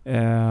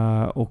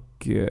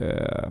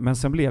 Men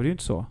sen blev det ju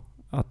inte så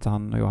att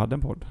han och jag hade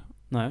en podd.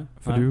 Nej.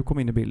 För du kom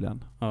in i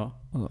bilden. Ja.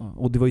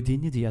 Och det var ju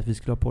din idé att vi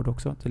skulle ha podd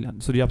också.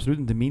 Så det är absolut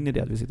inte min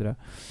idé att vi sitter där.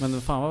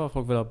 Men fan vad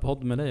folk vill ha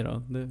podd med dig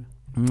då?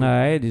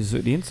 Nej, det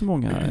är inte så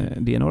många.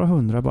 Det är några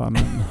hundra bara.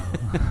 Men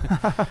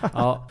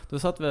ja, då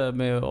satt vi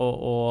med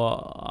och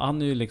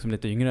han är ju liksom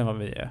lite yngre än vad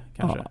vi är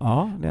kanske.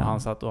 Ja, det är han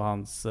satt och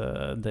hans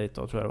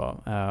dejt då, tror jag det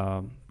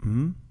var.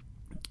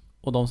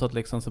 Och de satt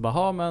liksom så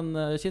bara,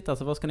 men shit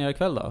alltså, vad ska ni göra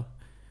ikväll då?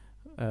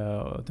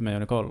 Till mig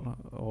och Nicole.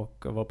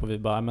 Och var på vi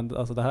bara, men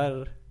alltså det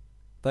här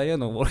är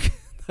nog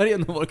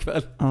vår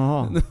kväll.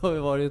 Nu har vi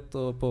varit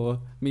på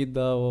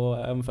middag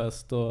och en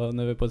fest och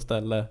nu är vi på ett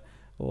ställe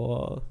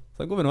och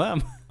sen går vi nog hem.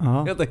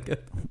 Helt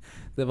enkelt.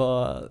 Det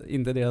var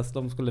inte det,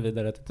 de skulle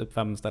vidare till typ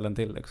 5 ställen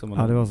till liksom.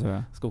 Ja, det var så.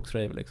 Ja.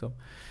 Skogsrave liksom.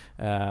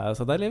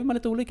 Så där lever man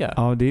lite olika.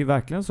 Ja, det är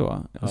verkligen så.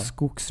 Ja.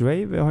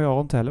 Skogsrave har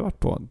jag inte heller varit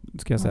på,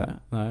 ska jag säga.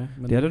 Nej,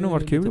 men det hade nog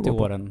varit kul att gå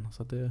på. Åren,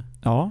 så att det...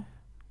 Ja,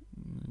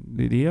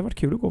 det har varit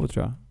kul att gå på,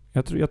 tror jag.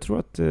 Jag tror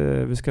att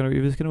vi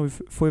ska nog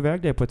få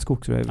iväg det på ett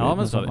skogsrave. Ja,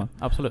 men så vi.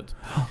 Absolut.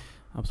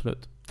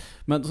 Absolut.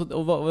 Men så,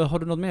 och har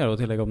du något mer att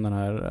tillägga om den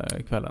här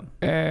kvällen?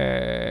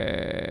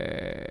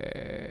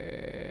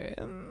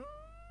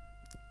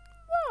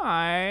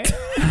 Nej.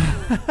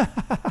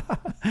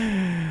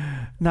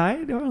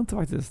 Nej, det har jag inte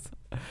faktiskt.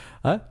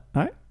 Nej.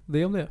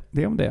 Det är om det.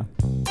 Det är om det.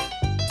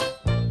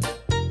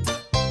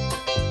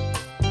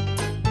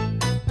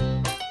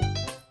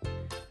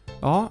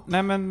 Ja,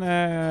 nej men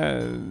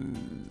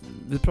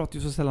vi pratar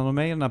ju så sällan om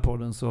mig i den här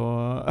podden, så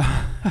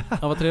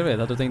ja, vad trevligt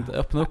att du tänkte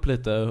öppna upp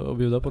lite och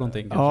bjuda på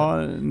någonting kanske.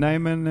 Ja, nej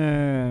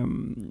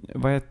men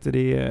vad heter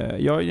det?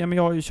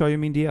 Jag kör ju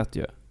min diet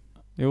ju.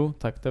 Jo,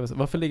 tack.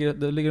 Varför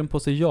ligger en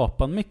påse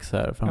Japan-mix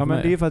här framför mig? Ja,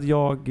 men det är för att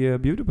jag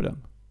bjuder på den.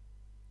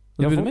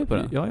 Du bjuder med på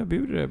den? Ja, jag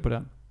bjuder på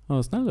den.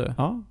 Ja, snäll du.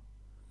 Ja,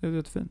 det är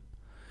jättefint.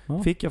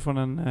 Ja. Fick jag från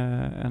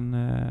en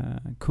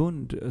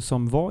kund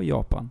som var i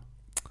Japan.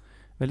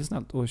 Väldigt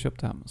snällt och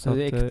köpte hem. Så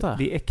det är äkta?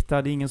 Det är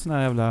äkta. Det är ingen sån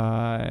här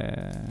jävla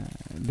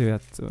du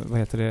vet, vad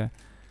heter det?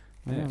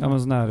 Ja,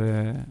 men sån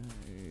här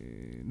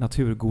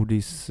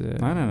naturgodis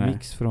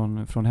mix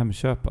från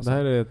Hemköp alltså. Det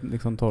här är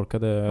liksom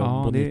torkade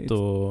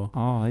bonito.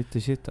 Ja,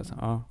 lite shit alltså.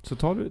 Ja. Så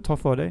ta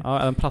för dig. Ja,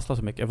 den prasslar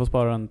så mycket. Jag får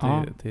spara den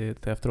till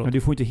efteråt. Men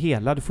du får inte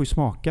hela, du får ju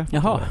smaka.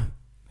 Jaha. Nej,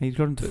 det är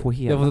klart du inte får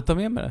hela. Jag får ta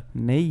med mig det.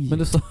 Nej. Men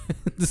du sa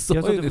jag sa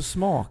att du får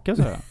smaka,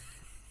 så här.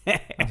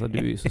 Alltså du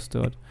är ju så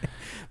störd.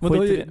 Men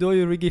du har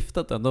ju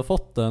regiftat den, du har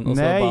fått den och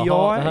nej, så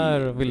bara, det här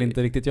vill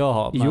inte riktigt jag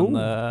ha. Men,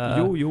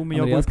 jo, men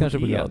jag går kanske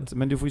på diet.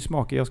 Men du får ju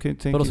smaka, jag ska ju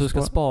tänka. Vadå, så du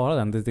ska spara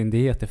den tills din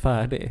diet är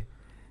färdig?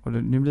 Och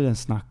nu blir det en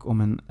snack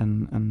om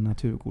en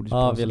naturgodis.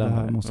 Ja, det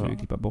här måste vi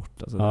klippa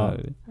bort alltså,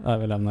 ja,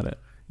 vi lämnar det.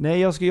 Nej,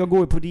 jag går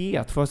ju på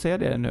diet, får jag säga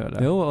det nu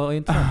eller? Jo,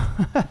 inte.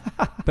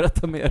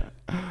 Berätta mer.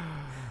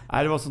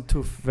 Nej, det var en sån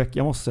tuff vecka,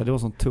 jag måste säga, det var en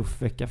sån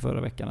tuff vecka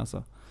förra veckan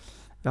alltså.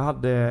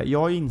 Jag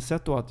har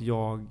insett då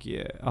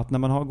att när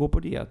man går på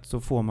diet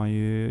så får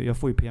jag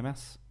får ju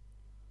PMS.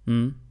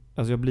 Mm.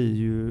 Alltså jag blir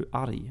ju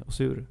arg och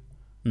sur.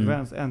 Det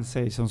var en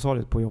tjej som sa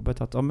det på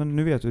jobbet att men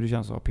nu vet du hur det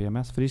känns att ha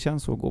PMS, för det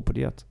känns så att gå på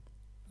diet.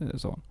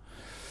 Så.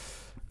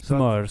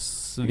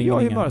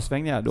 Humörsvängningar. Ja,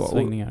 humörsvängningar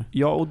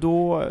då. Och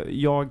då,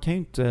 jag kan ju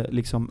inte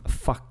liksom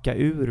fucka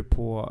ur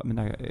på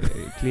mina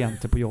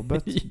klienter på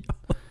jobbet. Ja,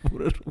 det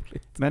vore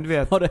roligt. Men du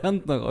vet, har det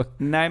hänt någon gång?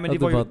 Nej, men att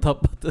det var du ju bara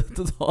tappat det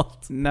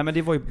totalt. Nej, men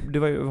det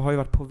har ju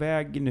varit på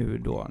väg nu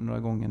då några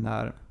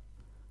gånger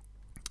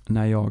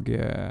när jag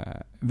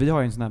vi har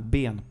ju en sån här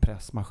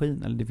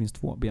benpressmaskin, eller det finns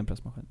 2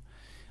 benpressmaskiner.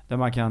 Där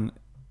man kan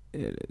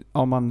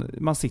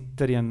man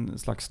sitter i en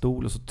slags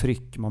stol och så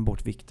trycker man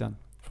bort vikten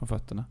från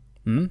fötterna.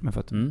 Med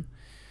fötterna.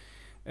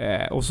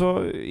 Och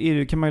så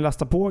kan man ju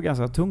lasta på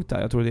ganska tungt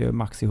där. Jag tror det är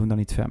max i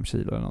 195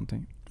 kilo eller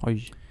någonting.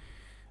 Oj.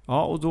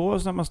 Ja, och då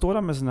så när man står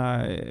där med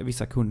sina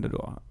vissa kunder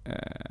då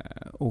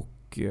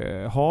och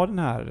har den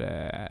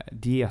här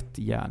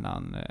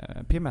diethjärnan,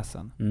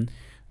 PMSen.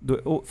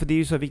 Då, för det är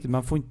ju så viktigt,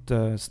 man får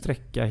inte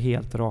sträcka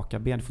helt raka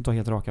ben. Du får inte ha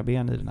helt raka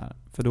ben i den här.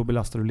 För då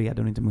belastar du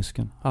leden och inte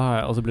muskeln.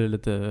 Och så blir det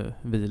lite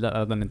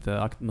vila,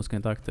 muskeln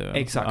inte aktiv.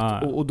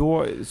 Exakt. Och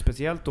då,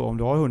 speciellt då om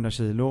du har 100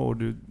 kilo och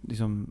du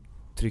liksom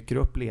trycker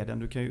upp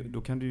leden,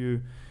 då kan du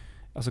ju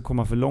alltså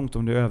komma för långt.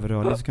 Om du är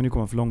överrörlig så kan du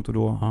komma för långt och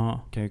då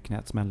kan ju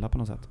knät smälla på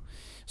något sätt.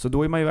 Så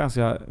då är man ju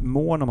ganska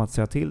mån om att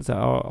säga till så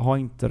här, ha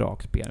inte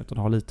rakt ben utan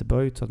ha lite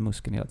böjt så att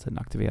muskeln hela tiden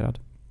är aktiverad.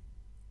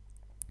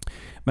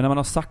 Men när man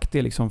har sagt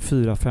det liksom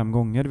 4-5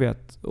 gånger, du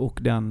vet, och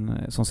den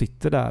som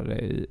sitter där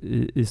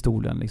i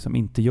stolen liksom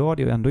inte gör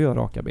det och ändå gör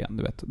raka ben,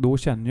 du vet, då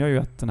känner jag ju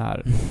att den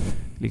här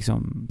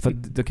liksom, för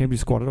det kan ju bli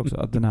skadad också,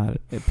 att den här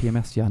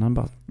PMS-hjärnan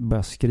bara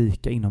börjar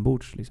skrika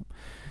inombords liksom.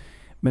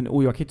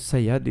 Och jag kan inte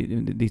säga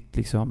ditt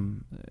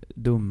liksom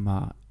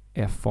dumma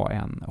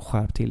FAN,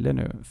 skärp till det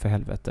nu för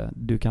helvete,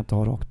 du kan inte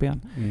ha rakt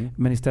ben.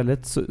 Men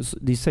istället så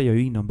det säger jag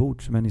ju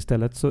inombords, men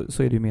istället så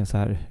är det ju mer så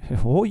här: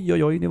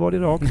 oj, nu var det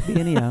rakt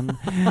ben igen.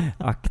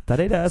 Akta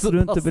dig där så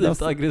du inte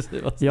belastar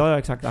aggressiv. Alltså. Ja,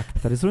 exakt,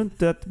 akta dig så du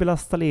inte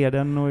belastar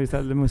leden och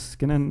istället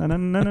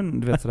muskeln,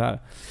 du vet sådär.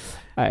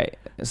 Nej,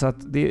 så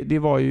att det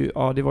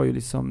var ju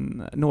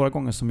liksom några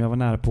gånger som jag var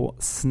nära på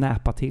att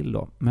snappa till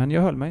då, men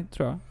jag höll mig,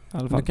 tror jag.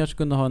 Du kanske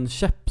kunde ha en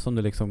käpp som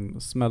du liksom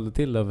smällde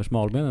till över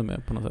smalbenen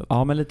med på något sätt.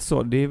 Ja, men lite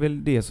så. Det är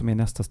väl det som är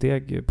nästa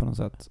steg på något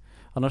sätt.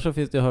 Annars så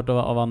finns det, jag hört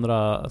av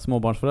andra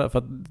småbarnsföräldrar, för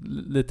att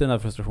lite den här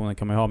frustrationen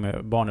kan man ju ha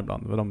med barn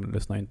ibland, för de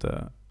lyssnar ju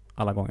inte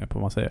alla gånger på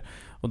vad man säger.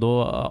 Och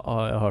då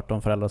har jag hört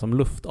om föräldrar som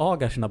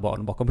luftagar sina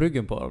barn bakom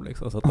ryggen på dem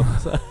liksom, så att de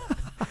så här,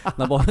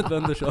 när barnet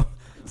vänder sig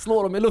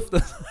slår dem i luften.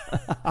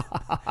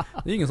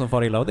 Det är ingen som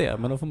far illa av det,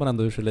 men då får man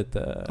ändå ur sig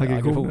lite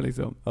aggression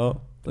liksom. Ja,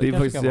 det är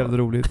faktiskt jävligt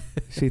roligt.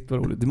 Shit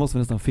vad roligt. Du måste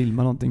nästan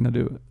filma någonting när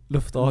du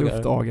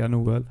luftagar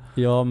Noel.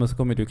 Ja, men så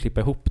kommer du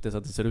klippa ihop det så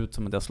att det ser ut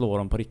som att jag slår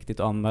dem på riktigt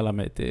och anmäla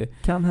mig till...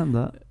 Kan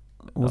hända.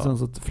 Och sen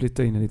så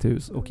flytta in i ditt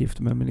hus och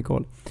gifta mig med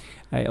Nicole.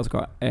 Nej, jag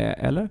ska.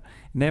 Eller?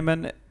 Nej,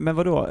 men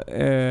vadå?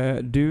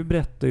 Du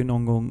berättade ju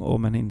någon gång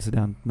om en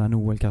incident när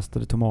Noel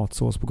kastade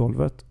tomatsås på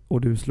golvet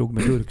och du slog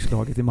med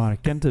durkslaget i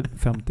marken typ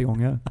 50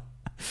 gånger.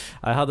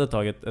 Jag hade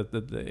tagit ett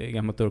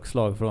gammalt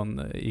durkslag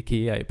från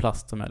Ikea i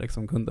plast som jag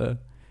liksom kunde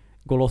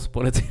gå loss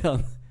på lite grann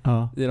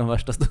i de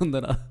värsta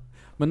stunderna.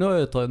 Men nu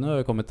har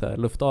jag kommit till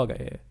luftaga.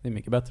 Det är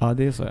mycket bättre. Ja,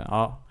 det är så.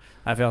 Ja.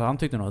 Nej, för han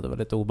tyckte nog att det var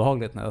lite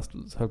obehagligt när jag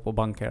höll på att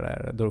banka det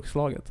där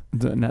durkslaget.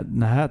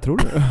 Nej, tror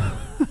du?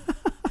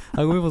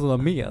 Han kommer på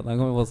sådana med. Han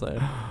kommer på så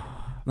här,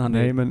 när han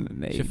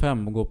är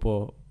 25 och går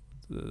på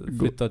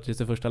flyttar till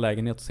sin första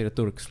lägenhet och ser ett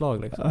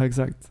durkslag liksom. Ja,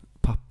 exakt.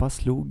 Pappa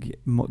slog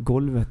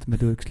golvet med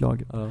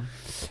durkslag. Ja.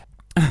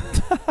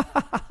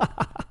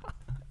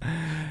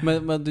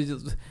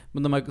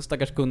 men de här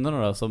stackars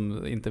kunderna då,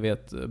 som inte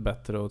vet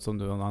bättre och som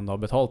du har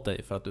betalt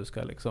dig för att du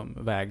ska liksom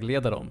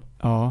vägleda dem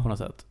på något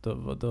sätt.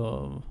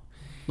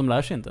 De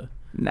lär sig inte.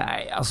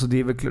 Nej, alltså det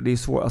är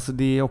svårt. Alltså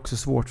det är också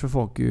svårt för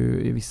folk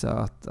i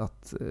vissa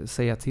att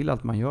säga till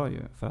allt man gör ju,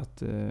 för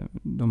att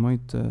de har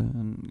inte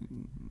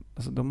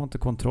de har inte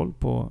kontroll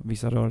på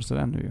vissa rörelser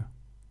ännu ju.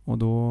 Och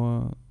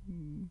då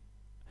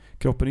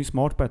kroppen är ju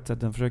smart på ett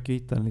sätt. Den försöker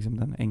hitta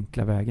den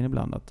enkla vägen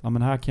ibland. Att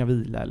men här kan jag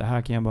vila, eller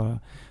här kan jag bara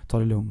ta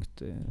det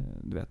lugnt,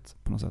 du vet,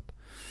 på något sätt.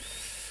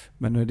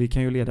 Men det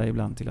kan ju leda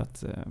ibland till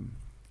att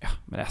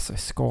men alltså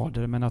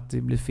skador, men att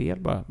det blir fel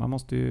bara. Man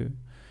måste ju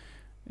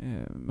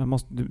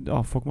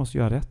folk måste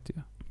göra rätt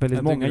ju.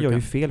 Väldigt många gör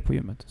ju fel på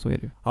gymmet, så är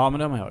det ju. Ja, men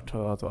det har man hört,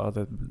 att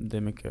det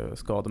är mycket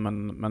skador.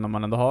 Men om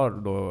man ändå har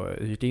då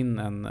hyrt in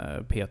en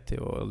PT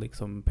och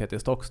liksom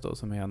PT Stocks då,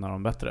 som är en av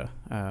de bättre,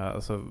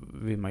 så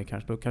vill man ju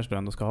kanske du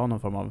ändå ska ha någon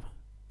form av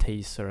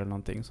taser eller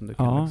någonting som du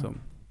kan liksom...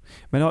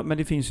 Men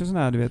det finns ju sån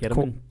här, du vet,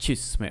 en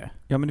kyss med.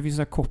 Ja, men det finns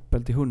sån här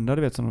koppel till hundar,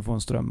 du vet, som de får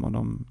en ström om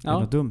de gör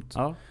något dumt.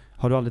 Ja.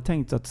 Har du aldrig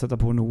tänkt att sätta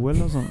på Noel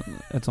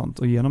och ett sånt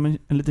och ge honom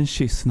en liten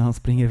kyss när han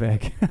springer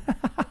iväg?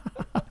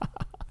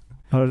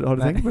 Har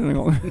du tänkt på det någon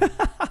gång?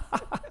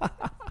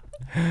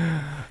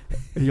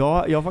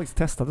 Jag har faktiskt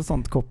testat ett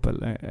sånt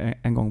koppel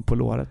en gång på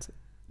låret.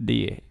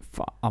 Det är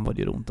fan vad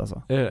det gör ont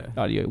alltså.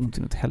 Ja, det gör ont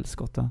i något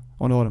helskotta.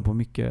 Om du har den på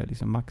mycket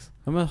liksom max.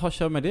 Ja, men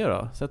kör med det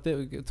då. Så att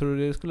tror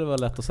du det skulle vara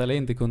lätt att sälja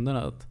in till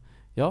kunderna att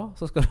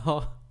så ska du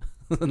ha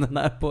den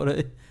är på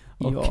dig.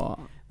 Och Ja.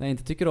 när jag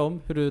inte tycker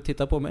om hur du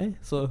tittar på mig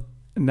så...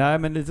 Nej,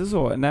 men lite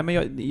så. Nej, men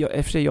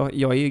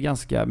jag är ju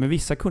ganska... Med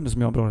vissa kunder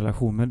som jag har en bra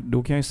relation med,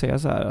 då kan jag ju säga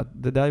så här att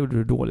det där gjorde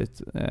du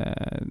dåligt.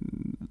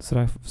 Så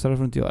där får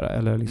du inte göra.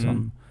 Eller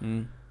liksom...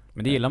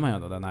 Men det gillar man ju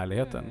ändå, den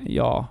ärligheten.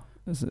 Ja.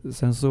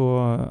 Sen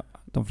så...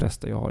 De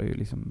flesta jag har ju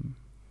liksom...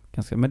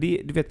 Ganska, men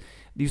det, du vet,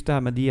 det är just det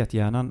här med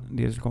diethjärnan,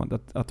 det är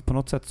att på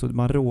något sätt så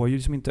man rår ju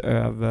liksom inte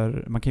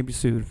över, man kan ju bli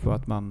sur på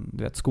att man,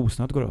 du vet,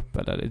 skosnöret går upp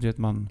eller du vet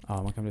man.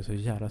 Ja, man kan bli så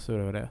jävla sur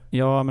över det.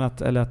 Ja, men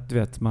att du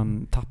vet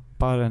man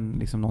tappar en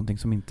liksom någonting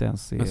som inte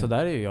ens är. Men så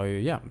där är jag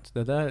ju jämt.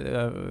 Det där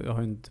jag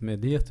har ju inte med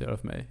diet att göra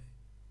för mig.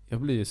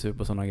 Jag blir ju sur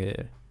på såna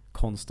grejer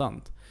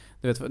konstant.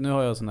 Du vet, nu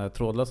har jag såna här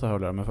trådlösa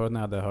hörlurar, men förut när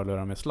jag hade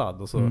hörlurar med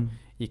sladd och så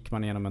gick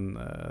man igenom en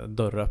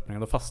dörröppning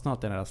och då fastnade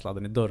alltid den där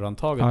sladden i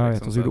dörrhandtaget. Ja, jag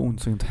liksom, vet, och så gjorde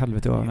ont så inte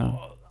helvete i öronen.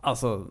 Ja,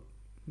 alltså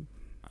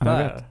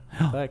Ja,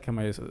 där kan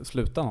man ju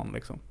sluta någon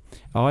liksom.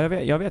 Ja,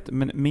 jag vet.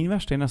 Men min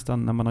värsta är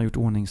nästan när man har gjort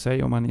ordning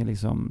sig och man är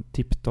liksom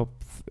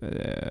tipptopp,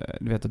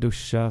 du vet,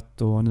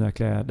 duschat och nya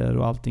kläder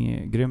och allting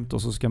är grymt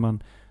och så ska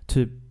man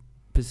typ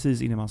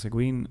precis innan man ska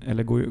gå in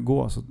eller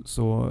gå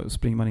så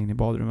springer man in i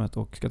badrummet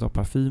och ska ta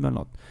parfym eller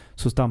något.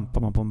 Så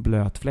stampar man på en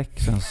blöt fläck,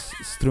 sen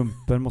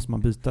strumpor måste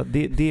man byta.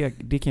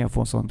 Det kan jag få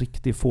en sån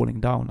riktig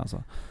falling down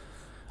alltså.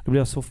 Då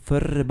blir jag så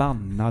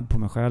förbannad på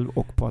mig själv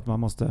och på att man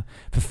måste,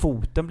 för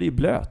foten blir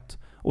blöt.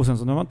 Och sen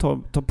så när man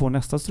tar på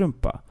nästa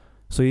strumpa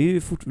så är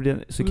ju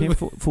så kan ju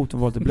foten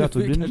vara lite blöt.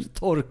 Du kan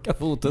torka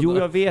foten. Jo,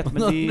 jag vet,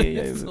 men det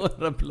är så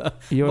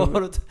blöt.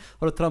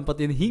 Har du trampat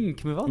i en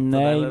hink med vatten?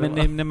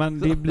 Nej, men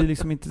det blir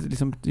liksom inte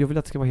liksom, jag vill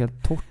att det ska vara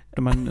helt torrt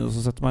och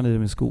så sätter man i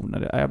med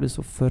skorna. Jag blir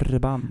så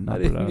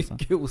förbannad det på det där. Det är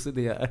mycket OCD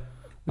här.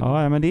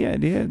 Ja, men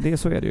det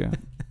så är det ju.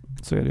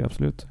 Så är det ju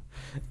absolut.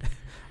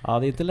 Ja,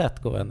 det är inte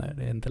lätt, gå vänner.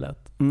 Det är inte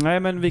lätt. Nej,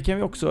 men vi kan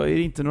ju också... Är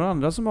det inte några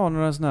andra som har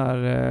några såna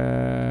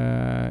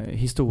här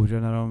historier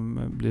när de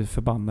blir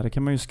förbannade?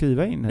 Kan man ju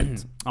skriva in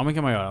hit. Ja, men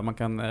kan man göra. Man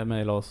kan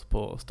mejla oss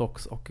på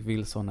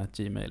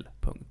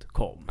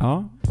stocksochwilson@gmail.com.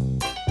 Ja.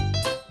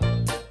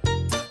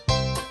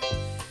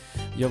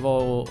 Jag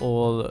var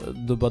och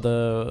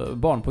dubbade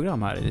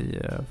barnprogram här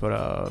i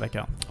förra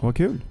veckan. Vad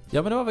kul.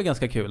 Ja, men det var väl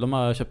ganska kul. De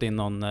har köpt in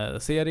någon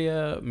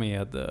serie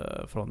med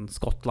från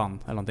Skottland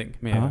eller någonting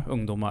med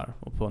ungdomar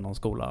och på någon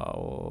skola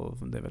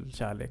och det är väl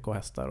kärlek och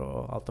hästar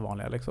och allt det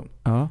vanliga liksom.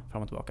 Ja.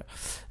 Fram och tillbaka.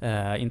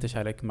 Inte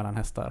kärlek mellan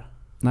hästar.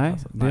 Nej,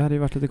 alltså, det hade ju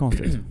varit lite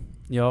konstigt.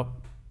 Ja.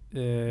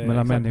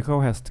 Mellan människa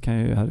och häst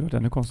hade varit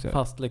ännu konstigare.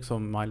 Fast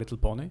liksom My Little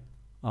Pony.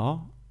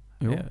 Ja.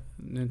 Jo.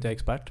 Nu är inte jag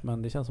expert,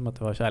 men det känns som att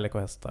det var kärlek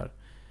och hästar.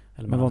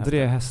 Men var inte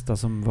det hästar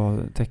som var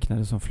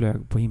tecknade som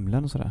flög på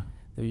himlen och sådär?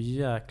 Det är ju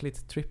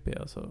jäkligt trippy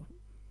alltså.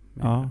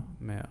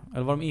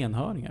 Eller var de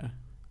enhörningar?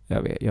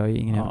 Jag har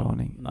ingen jävla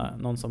aning. Nej,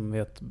 någon som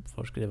vet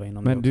får skriva in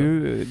om men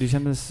det du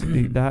kändes...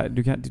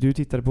 du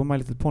tittade på My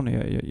Little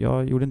Pony.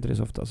 Jag gjorde inte det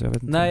så ofta, så jag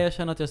vet inte. Nej, jag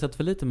känner att jag sett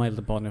för lite My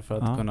Little Pony för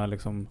att kunna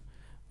liksom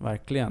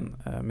verkligen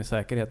med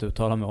säkerhet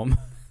uttala mig om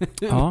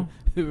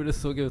hur det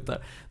såg ut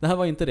där. Det här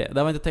var inte det. Det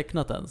här var inte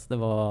tecknat ens. Det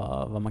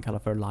var vad man kallar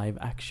för live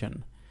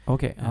action.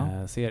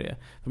 Serie.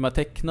 För de här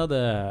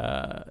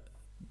tecknade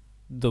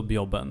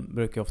dubbjobben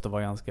brukar ofta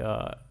vara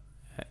ganska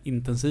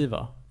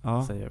intensiva,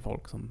 säger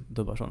folk som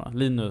dubbar sådana.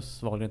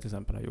 Linus Wahlgren till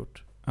exempel har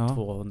gjort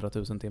 200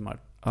 000 timmar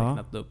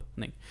tecknat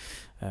dubbning.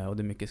 Och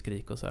det är mycket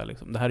skrik och så här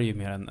liksom. Det här är ju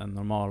mer en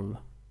normal.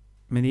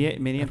 Men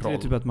är inte det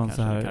typ att man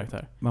så här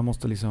karaktär. Man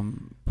måste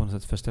liksom på något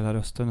sätt förställa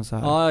rösten och så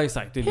här. Ja,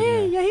 exakt.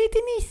 Hej, jag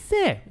heter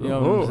Nisse.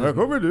 Här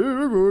kommer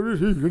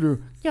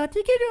du. Jag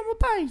tycker om att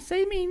bajsa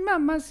i min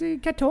mammas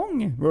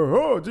kartong.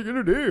 Jaha, tycker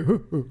du det?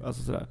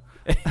 Alltså sådär.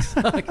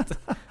 Exakt.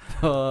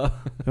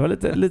 Det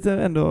var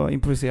lite ändå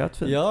improviserat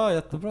fint. Ja,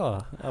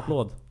 jättebra.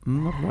 Applåd.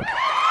 Applåd.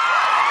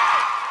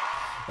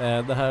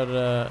 Det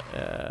här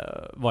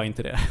var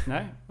inte det.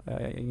 Nej.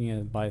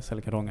 Ingen bajs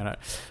eller kartonger här.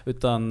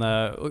 Utan,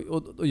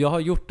 och jag har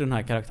gjort den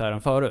här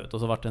karaktären förut. Och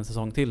så vart det en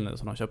säsong till nu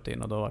som de köpte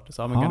in. Och då vart det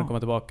så men kan du komma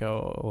tillbaka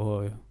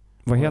och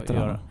vad heter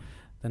den?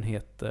 Den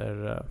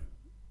heter...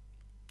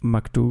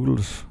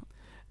 McDougal's.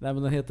 Nej,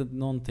 men den heter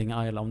någonting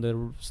Island. Om det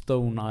är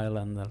Stone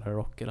Island eller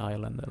Rocket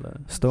Island.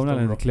 Eller Stone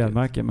Island är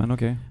klädmärke, men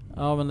okej.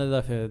 Ja, men det är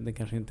därför det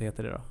kanske inte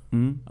heter det då.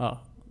 Ja,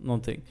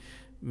 någonting.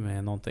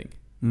 Med någonting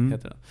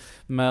heter den.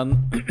 Men...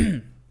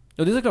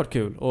 Och det är såklart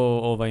kul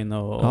att vara inne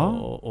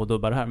och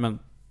dubba det här. Men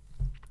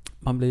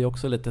man blir ju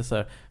också lite så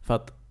här, för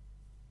att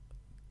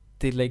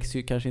det läggs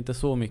ju kanske inte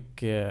så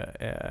mycket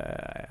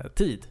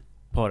tid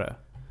på det.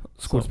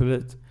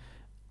 Skådespeleriet?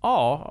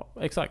 Ja,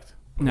 exakt.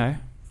 Nej.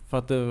 För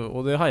att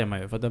och det hajar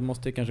man ju. För att det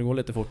måste kanske gå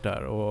lite fort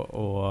där.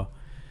 Och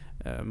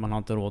man har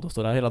inte råd att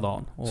stå där hela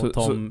dagen och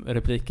ta om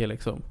repliker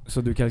liksom.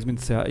 Så du kan liksom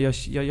inte säga...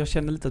 Jag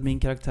känner lite att min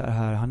karaktär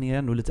här, han är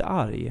ändå lite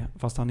arg.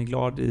 Fast han är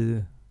glad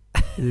i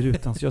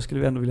rutan. Så jag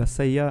skulle ändå vilja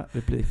säga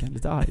repliken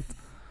lite argt.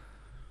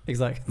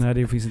 Exakt. Nej,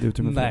 det finns inte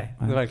utrymme för det. Nej,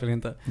 det är verkligen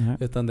inte. Nej.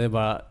 Utan det är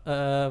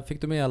bara,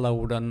 fick du med alla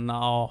orden?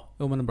 Ja,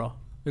 men det är bra.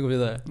 Vi går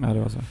vidare. Ja, det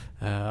var så.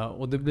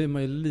 Och det blir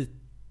man ju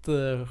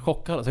lite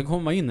chockad. Sen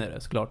kommer man in i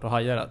det såklart och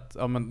hajar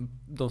att men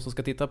de som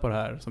ska titta på det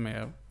här som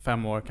är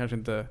 5 år kanske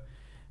inte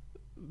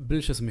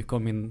bryr sig så mycket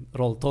om min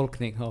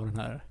rolltolkning av den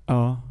här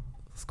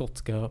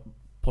skotska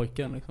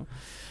pojken liksom.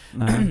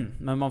 Nej.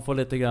 Men man får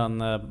lite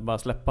grann bara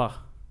släppa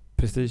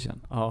prestigen.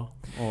 Ja,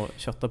 och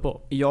kötta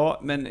på. Ja,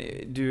 men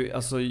du,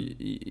 alltså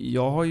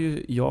jag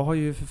har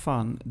ju för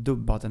fan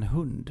dubbat en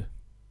hund.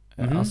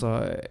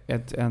 Alltså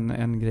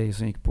en grej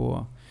som gick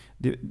på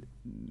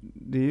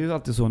det är ju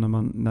alltid så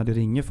när det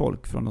ringer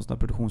folk från något sådant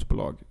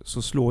produktionsbolag,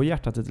 så slår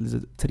hjärtat ett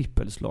litet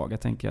trippelslag.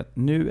 Jag tänker att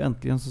nu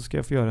äntligen så ska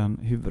jag få göra en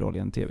huvudroll i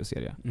en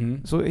tv-serie.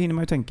 Så hinner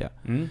man ju tänka.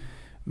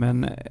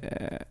 Men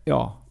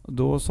ja,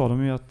 då sa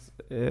de ju att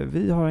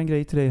vi har en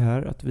grej till dig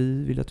här, att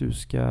vi vill att du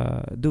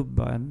ska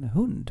dubba en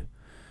hund.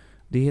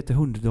 Det heter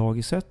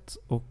Hunddagiset,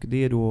 och det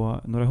är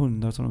då några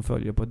hundar som de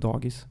följer på ett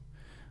dagis.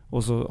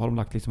 Och så har de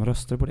lagt liksom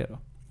röster på det då.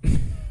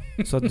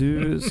 Så att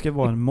du ska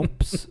vara en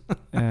mops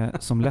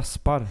som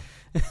läspar.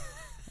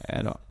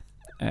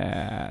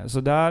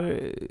 Så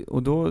där,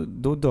 och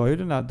då dör ju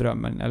den här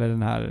drömmen, eller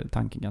den här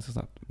tanken ganska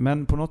snabbt.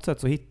 Men på något sätt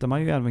så hittar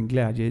man ju även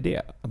glädje i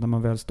det. Att när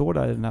man väl står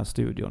där i den här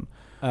studion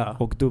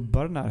och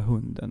dubbar den här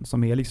hunden,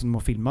 som är liksom, de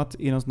har filmat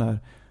i någon sån här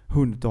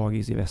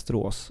hunddagis i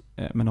Västerås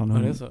med någon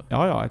hund. Det är så?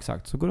 Ja,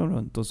 exakt. Så går de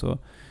runt och så.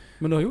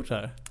 Men du har gjort det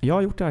här? Jag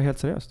har gjort det här helt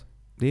seriöst.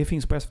 Det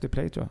finns på SVT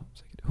Play, tror jag.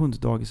 Säkert.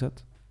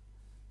 Hunddagiset.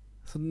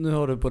 Så nu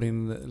har du på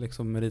din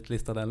liksom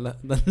meritlista den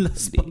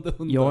läspande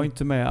hunden. Jag är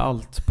inte med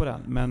allt på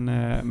den,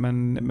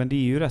 men det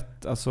är ju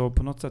rätt, alltså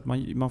på något sätt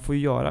man får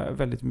ju göra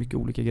väldigt mycket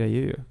olika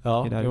grejer ju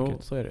i det här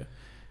yrket. Så är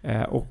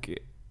det.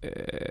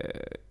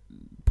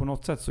 På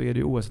något sätt så är det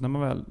ju oavsett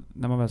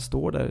när man väl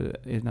står där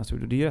i den här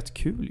studion, det är ju rätt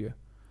kul ju.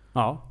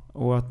 Ja.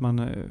 Och att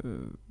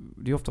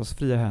det är oftast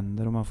fria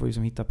händer och man får ju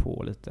som hitta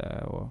på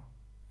lite och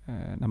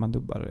när man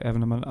dubbar, även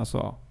när man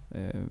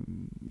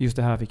just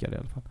det här fick jag det i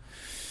alla fall.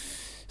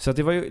 Så att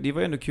det var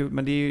ju ändå kul,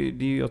 men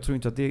jag tror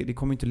inte att det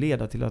kommer inte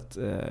leda till att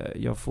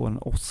jag får en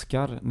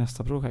Oscar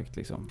nästa projekt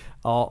liksom.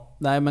 Ja,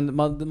 nej, men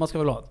man ska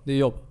väl ha det är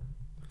jobb.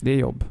 Det är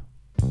jobb.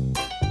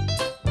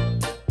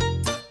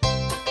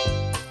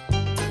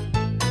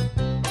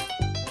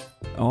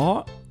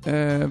 Ja,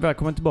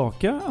 välkommen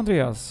tillbaka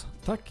Andreas.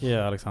 Tack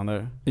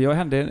Alexander. Jag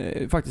hände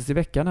faktiskt i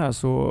veckan här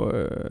så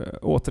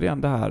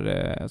återigen det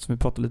här som vi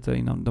pratade lite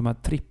innan, de här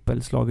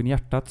trippelslagen i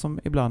hjärtat som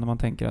ibland när man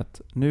tänker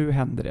att nu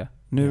händer det.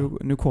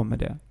 Nu kommer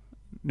det.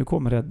 Nu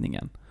kommer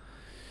räddningen.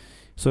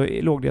 Så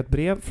låg det ett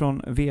brev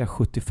från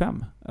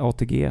V75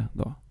 ATG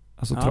då.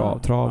 Alltså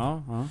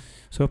trav. Ja.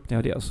 Så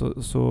öppnade jag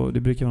det så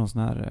det brukar vara någon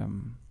sån här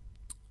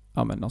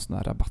någon sån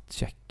här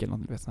rabattcheck eller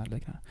något, du vet, sån här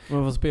liknande.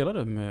 Men vad spelar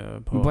du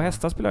med på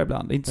hästar spelar jag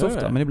ibland. Inte så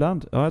ofta, men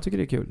ibland. Ja, jag tycker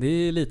det är kul. Det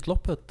är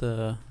Elitloppet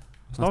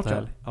snart.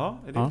 Ja,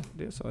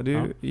 det är så.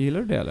 Gillar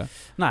du det eller?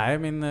 Nej,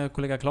 min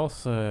kollega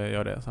Claes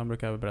gör det. Så han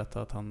brukar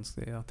berätta att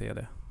det är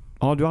det.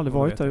 Ja, du har aldrig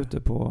varit där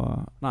ute på...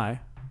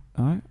 Nej.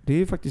 Ja, det är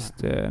ju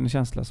faktiskt en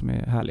känsla som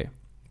är härlig.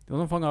 Det är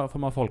någon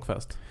form av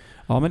folkfest.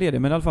 Ja, men det är det.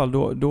 Men i alla fall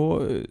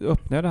då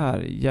öppnar jag det här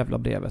jävla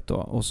brevet då.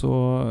 Och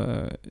så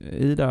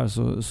i där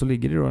så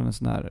ligger det då en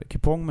sån här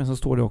kupong. Men så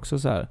står det också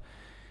så här.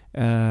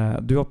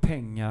 Du har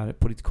pengar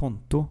på ditt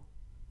konto.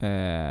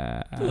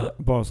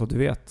 Bara så att du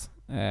vet.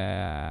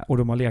 Och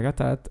de har legat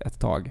där ett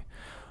tag.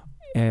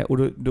 Och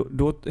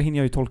då hinner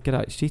jag ju tolka det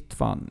här. Shit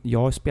fan,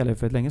 jag spelade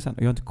för ett länge sedan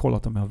och jag har inte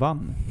kollat om jag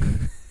vann.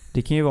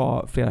 Det kan ju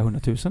vara flera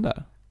 100,000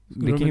 där.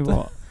 Det kan ju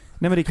vara...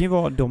 Nej, men det kan ju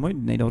vara... De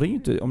ringer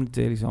inte om det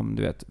inte är liksom,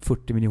 du vet,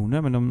 40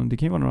 miljoner. Men det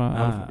kan ju vara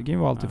några... Det kan ju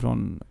vara allt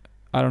ifrån...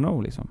 I don't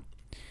know liksom.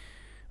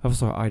 Varför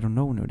sa jag I don't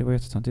know nu? Det var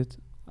jättetöntigt.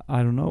 I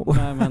don't know.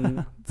 Nej,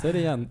 men säg det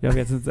igen. Jag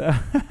vet inte.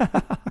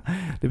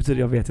 Det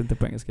betyder jag vet inte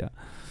på engelska.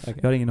 Okay.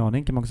 Jag har ingen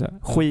aning, kan man också säga.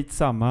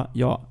 Skitsamma.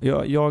 Ja,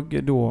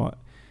 jag då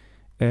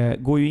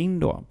går ju in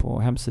då på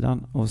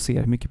hemsidan och ser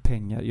hur mycket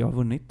pengar jag har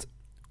vunnit.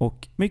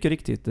 Och mycket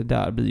riktigt, det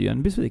där blir ju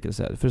en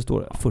besvikelse. För det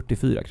står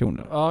 44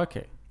 kronor. Ja,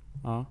 okej.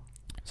 Ja.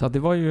 Så att det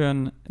var ju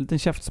en liten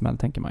käftsmäll,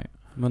 tänker man ju.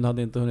 Men du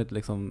hade inte hunnit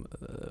liksom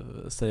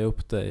säga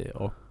upp dig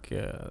och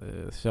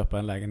köpa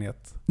en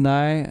lägenhet?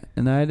 Nej,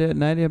 det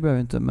behöver jag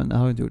inte. Men jag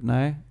har inte gjort.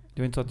 Nej,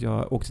 det var inte så att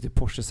jag åkte till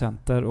Porsche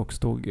Center och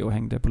stod och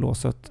hängde på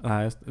låset.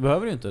 Nej, det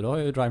behöver du inte. Du har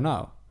ju Drive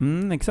Now.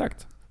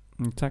 Exakt.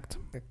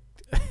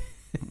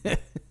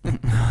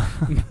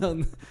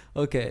 Men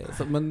okej,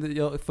 men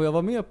får jag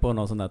vara med på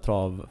någon sån där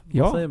trav?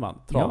 Ja. Vad säger man?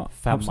 Trav ja,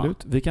 5.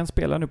 Absolut. Vi kan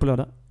spela nu på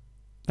lördag.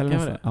 Eller kan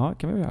vi det? Ja,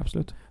 kan vi göra,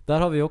 absolut. Där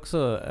har vi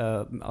också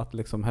att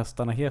liksom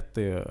hästarna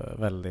heter ju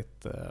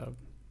väldigt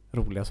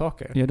roliga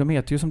saker. Ja, de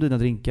heter ju som dina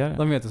drinkar.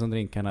 De heter som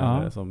drinkarna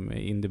eller som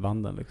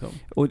indiebanden liksom.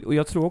 Och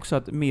jag tror också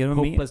att mer och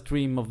mer... Hopeless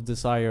dream of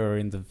desire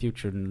in the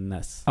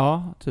futureness.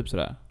 Ja, typ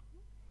sådär.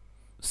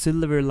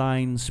 Silver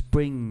line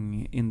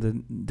spring in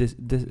the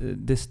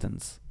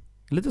distance.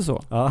 Lite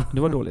så. Ja.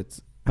 Det var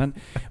dåligt. Men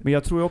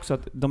jag tror också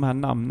att de här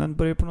namnen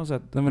börjar på något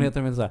sätt... Men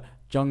heter de så här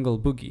Jungle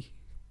Boogie?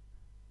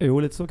 Jo,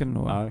 lite så kan det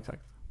nog vara. Ja,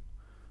 exakt.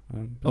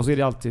 Och så är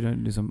det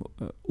alltid liksom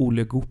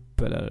Ole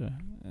Gopp eller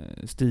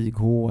Stig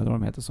H eller vad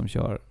de heter som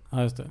kör.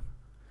 Ja, just det.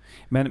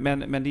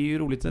 Men det är ju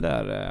roligt det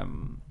där.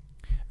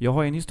 Jag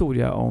har en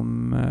historia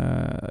om,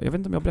 jag vet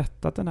inte om jag har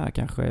berättat den här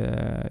kanske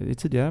i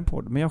tidigare en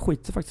podd, men jag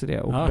skiter faktiskt i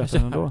det och berättar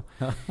den ändå.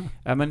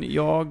 Men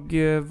jag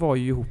var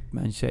ju ihop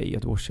med en tjej,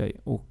 ett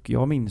årstjej, och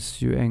jag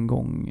minns ju en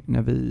gång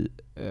när vi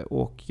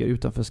åker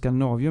utanför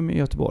Scandinavium i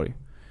Göteborg.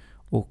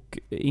 Och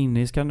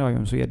inne i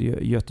Scandinavium så är det ju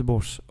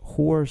Göteborgs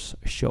Horse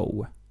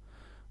Show.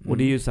 Och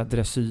det är ju så här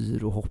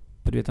dressyr och hopp.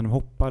 Du vet när de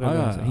hoppar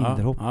eller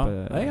hinderhopp.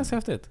 Det är ganska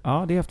häftigt.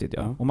 Ja, det är häftigt,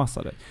 ja. Och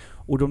massor.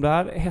 Och de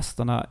där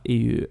hästarna är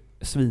ju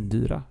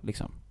svindyra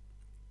liksom.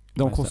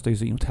 De kostar ju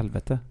så inåt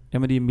helvete. Ja,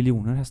 men det är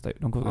miljoner hästar.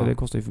 Det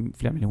kostar ju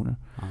flera miljoner.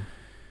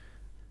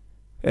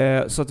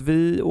 Så att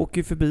vi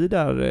åker förbi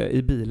där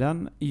i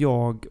bilen,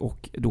 jag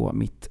och då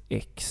mitt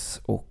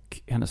ex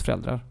och hennes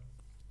föräldrar.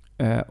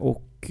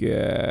 Och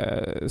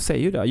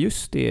säger ju där,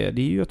 just det är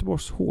ju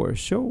Göteborgs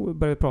Horse Show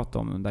börjar vi prata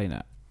om där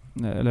inne.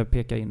 Eller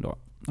peka in då.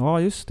 Ja,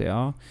 just det,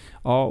 ja.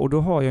 Ja, och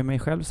då har jag mig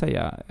själv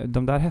säga,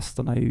 de där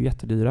hästarna är ju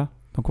jättedyra.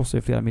 De kostar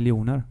ju flera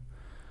miljoner.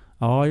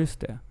 Ja,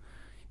 just det.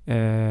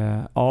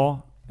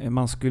 Ja,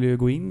 man skulle ju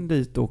gå in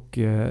dit och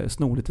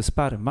sno lite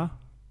sperma.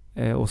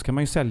 Och så kan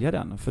man ju sälja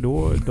den, för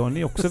då är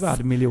ni också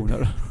värd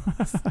miljoner.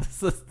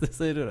 Så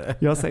säger du det?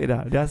 Jag säger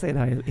det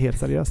här helt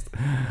seriöst.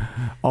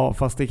 Ja,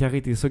 fast det kanske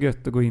inte är så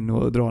gött att gå in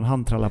och dra en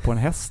handtralla på en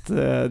häst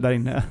där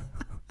inne,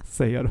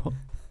 säger jag då.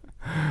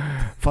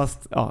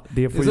 Fast ja,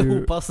 det får det är så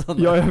ju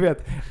opassande. Ja, jag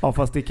vet. Ja,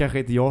 fast det kanske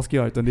inte jag ska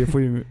göra, utan det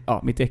får ju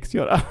mitt ex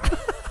göra.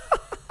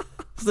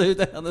 Så är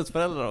det hennes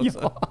föräldrar också.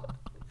 Ja.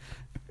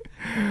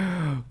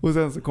 Och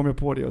sen så kom jag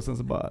på det och sen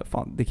så bara,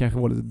 fan, det kanske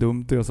var lite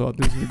dumt och jag sa att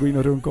du skulle gå in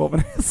och runka av en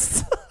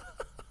häst.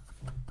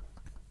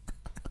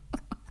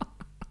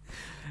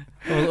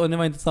 Och ni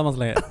var inte tillsammans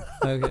längre?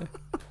 Okay.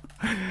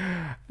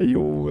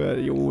 Jo,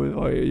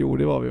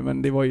 det var vi,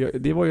 men det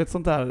var ju ett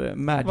sånt där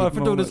magic.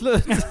 Varför tog det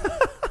slut?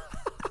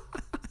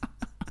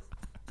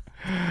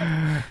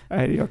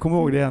 Nej, jag kommer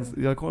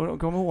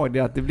ihåg det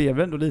att det blev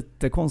ändå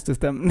lite konstig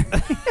stämning.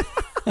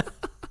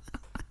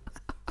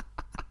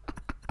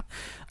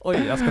 Oj,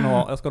 jag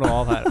ska nog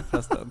av här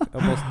förresten.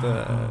 Jag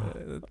måste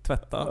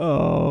tvätta.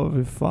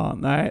 Fy fan.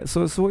 Nej,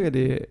 så är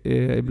det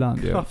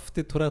ibland.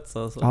 Kraftigt Tourettes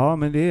alltså. Ja,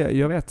 men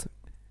jag vet.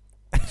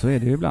 Så är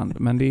det ju ibland.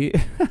 Men det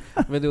är...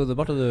 Men det är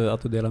underbart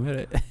att du delar med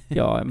dig.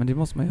 Ja, men det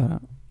måste man göra.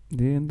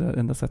 Det är det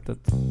enda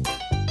sättet.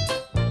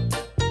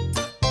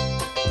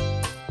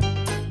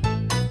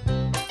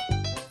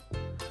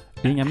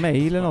 Det är inga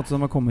mejl eller något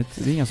som har kommit.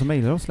 Det är inga som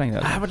mejlar oss längre.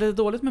 Det har varit lite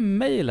dåligt med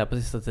mejl här på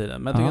sista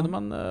tiden. Men jag tycker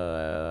att man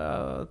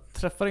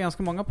träffade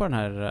ganska många på den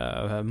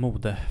här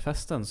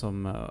modefesten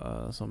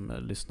som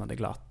lyssnade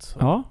glatt.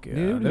 Ja, och,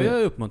 det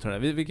är uppmuntrande.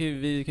 Vi kan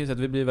ju säga att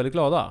vi blir väldigt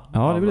glada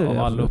av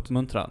all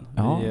uppmuntran.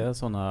 Ja. Vi är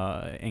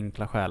sådana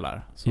enkla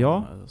själar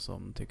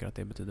som tycker att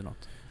det betyder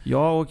något.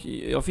 Ja, och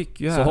jag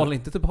fick ju här... Så håll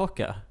inte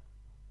tillbaka,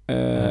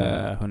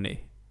 hörni.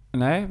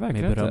 Nej,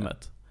 verkligen med berömmet.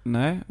 Inte.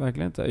 Nej,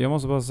 verkligen inte. Jag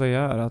måste bara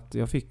säga här att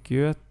jag fick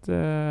ju ett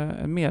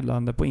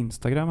meddelande på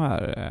Instagram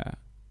här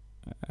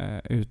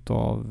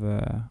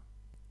utav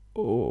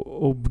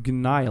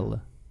Obgnile.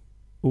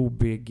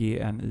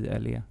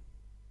 Obgnile.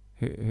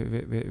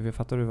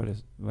 Fattar du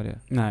vad det är?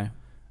 Nej.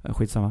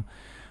 Skitsamma.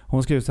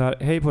 Hon skriver så här: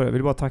 hej på dig,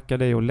 vill bara tacka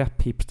dig och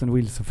läpphipsten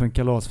Wilson för en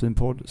kalasfin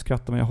podd.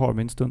 Skrattar mig, jag har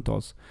min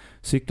stundtals.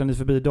 Cyklar ni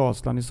förbi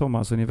Dalsland i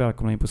sommar så är ni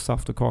välkomna in på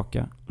saft och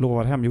kaka.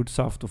 Lovar hemgjord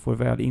saft och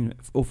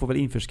får väl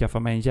införskaffa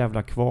mig en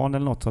jävla kvarn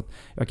eller något så att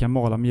jag kan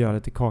mala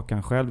mjölet i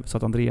kakan själv så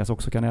att Andreas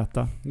också kan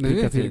äta.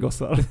 Lycka till,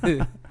 gossar.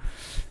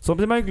 Så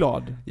blir man ju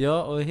glad.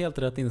 Ja, och helt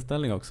rätt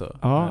inställning också.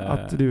 Ja,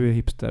 att du är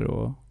hipster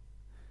och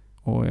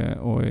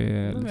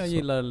jag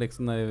gillar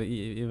liksom när det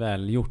är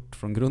välgjort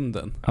från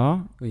grunden.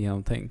 Ja. Och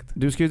genomtänkt.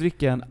 Du ska ju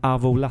dricka en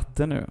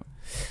avolatte nu.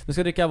 Vi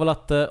ska dricka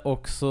avolatte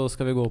och så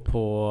ska vi gå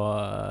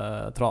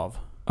på trav.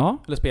 Ja.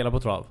 Eller spela på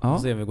trav. Ja.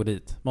 Så ser vi gå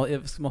dit.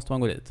 Måste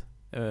man gå dit?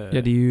 Ja, det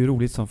är ju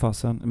roligt som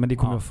fasen. Men det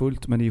kommer vara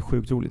fullt. Men det är ju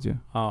sjukt roligt ju.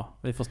 Ja,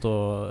 vi får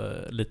stå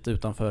lite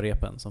utanför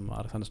repen som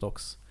Alexander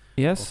Stocks.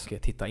 Yes.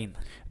 Och titta in.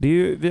 Det är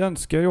ju, vi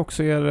önskar ju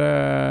också er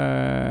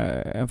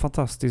en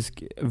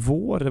fantastisk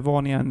vår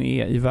var ni än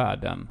är i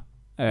världen.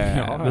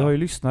 Vi har ju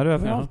lyssnare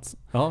överallt.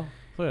 Ja,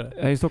 så är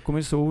det. I Stockholm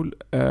är sol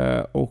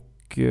och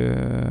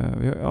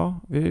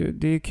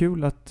det är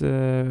kul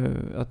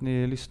att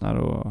ni lyssnar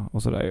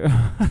och sådär ju.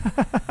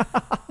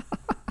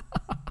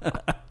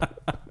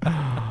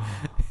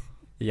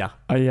 Ja.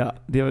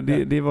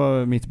 Det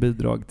var mitt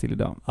bidrag till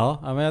idag. Ja,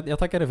 men jag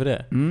tackar dig för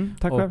det.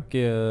 Tack själv.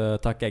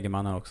 Och tack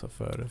Eggemannen också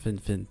för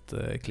fint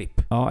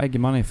klipp. Ja,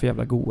 Eggemannen är för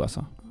jävla god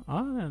alltså. Ja,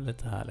 den är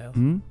lite härlig alltså.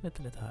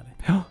 Lite härlig.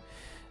 Ja.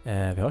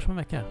 Vi hörs om en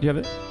vecka. Det gör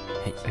vi.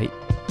 Hej. Hej.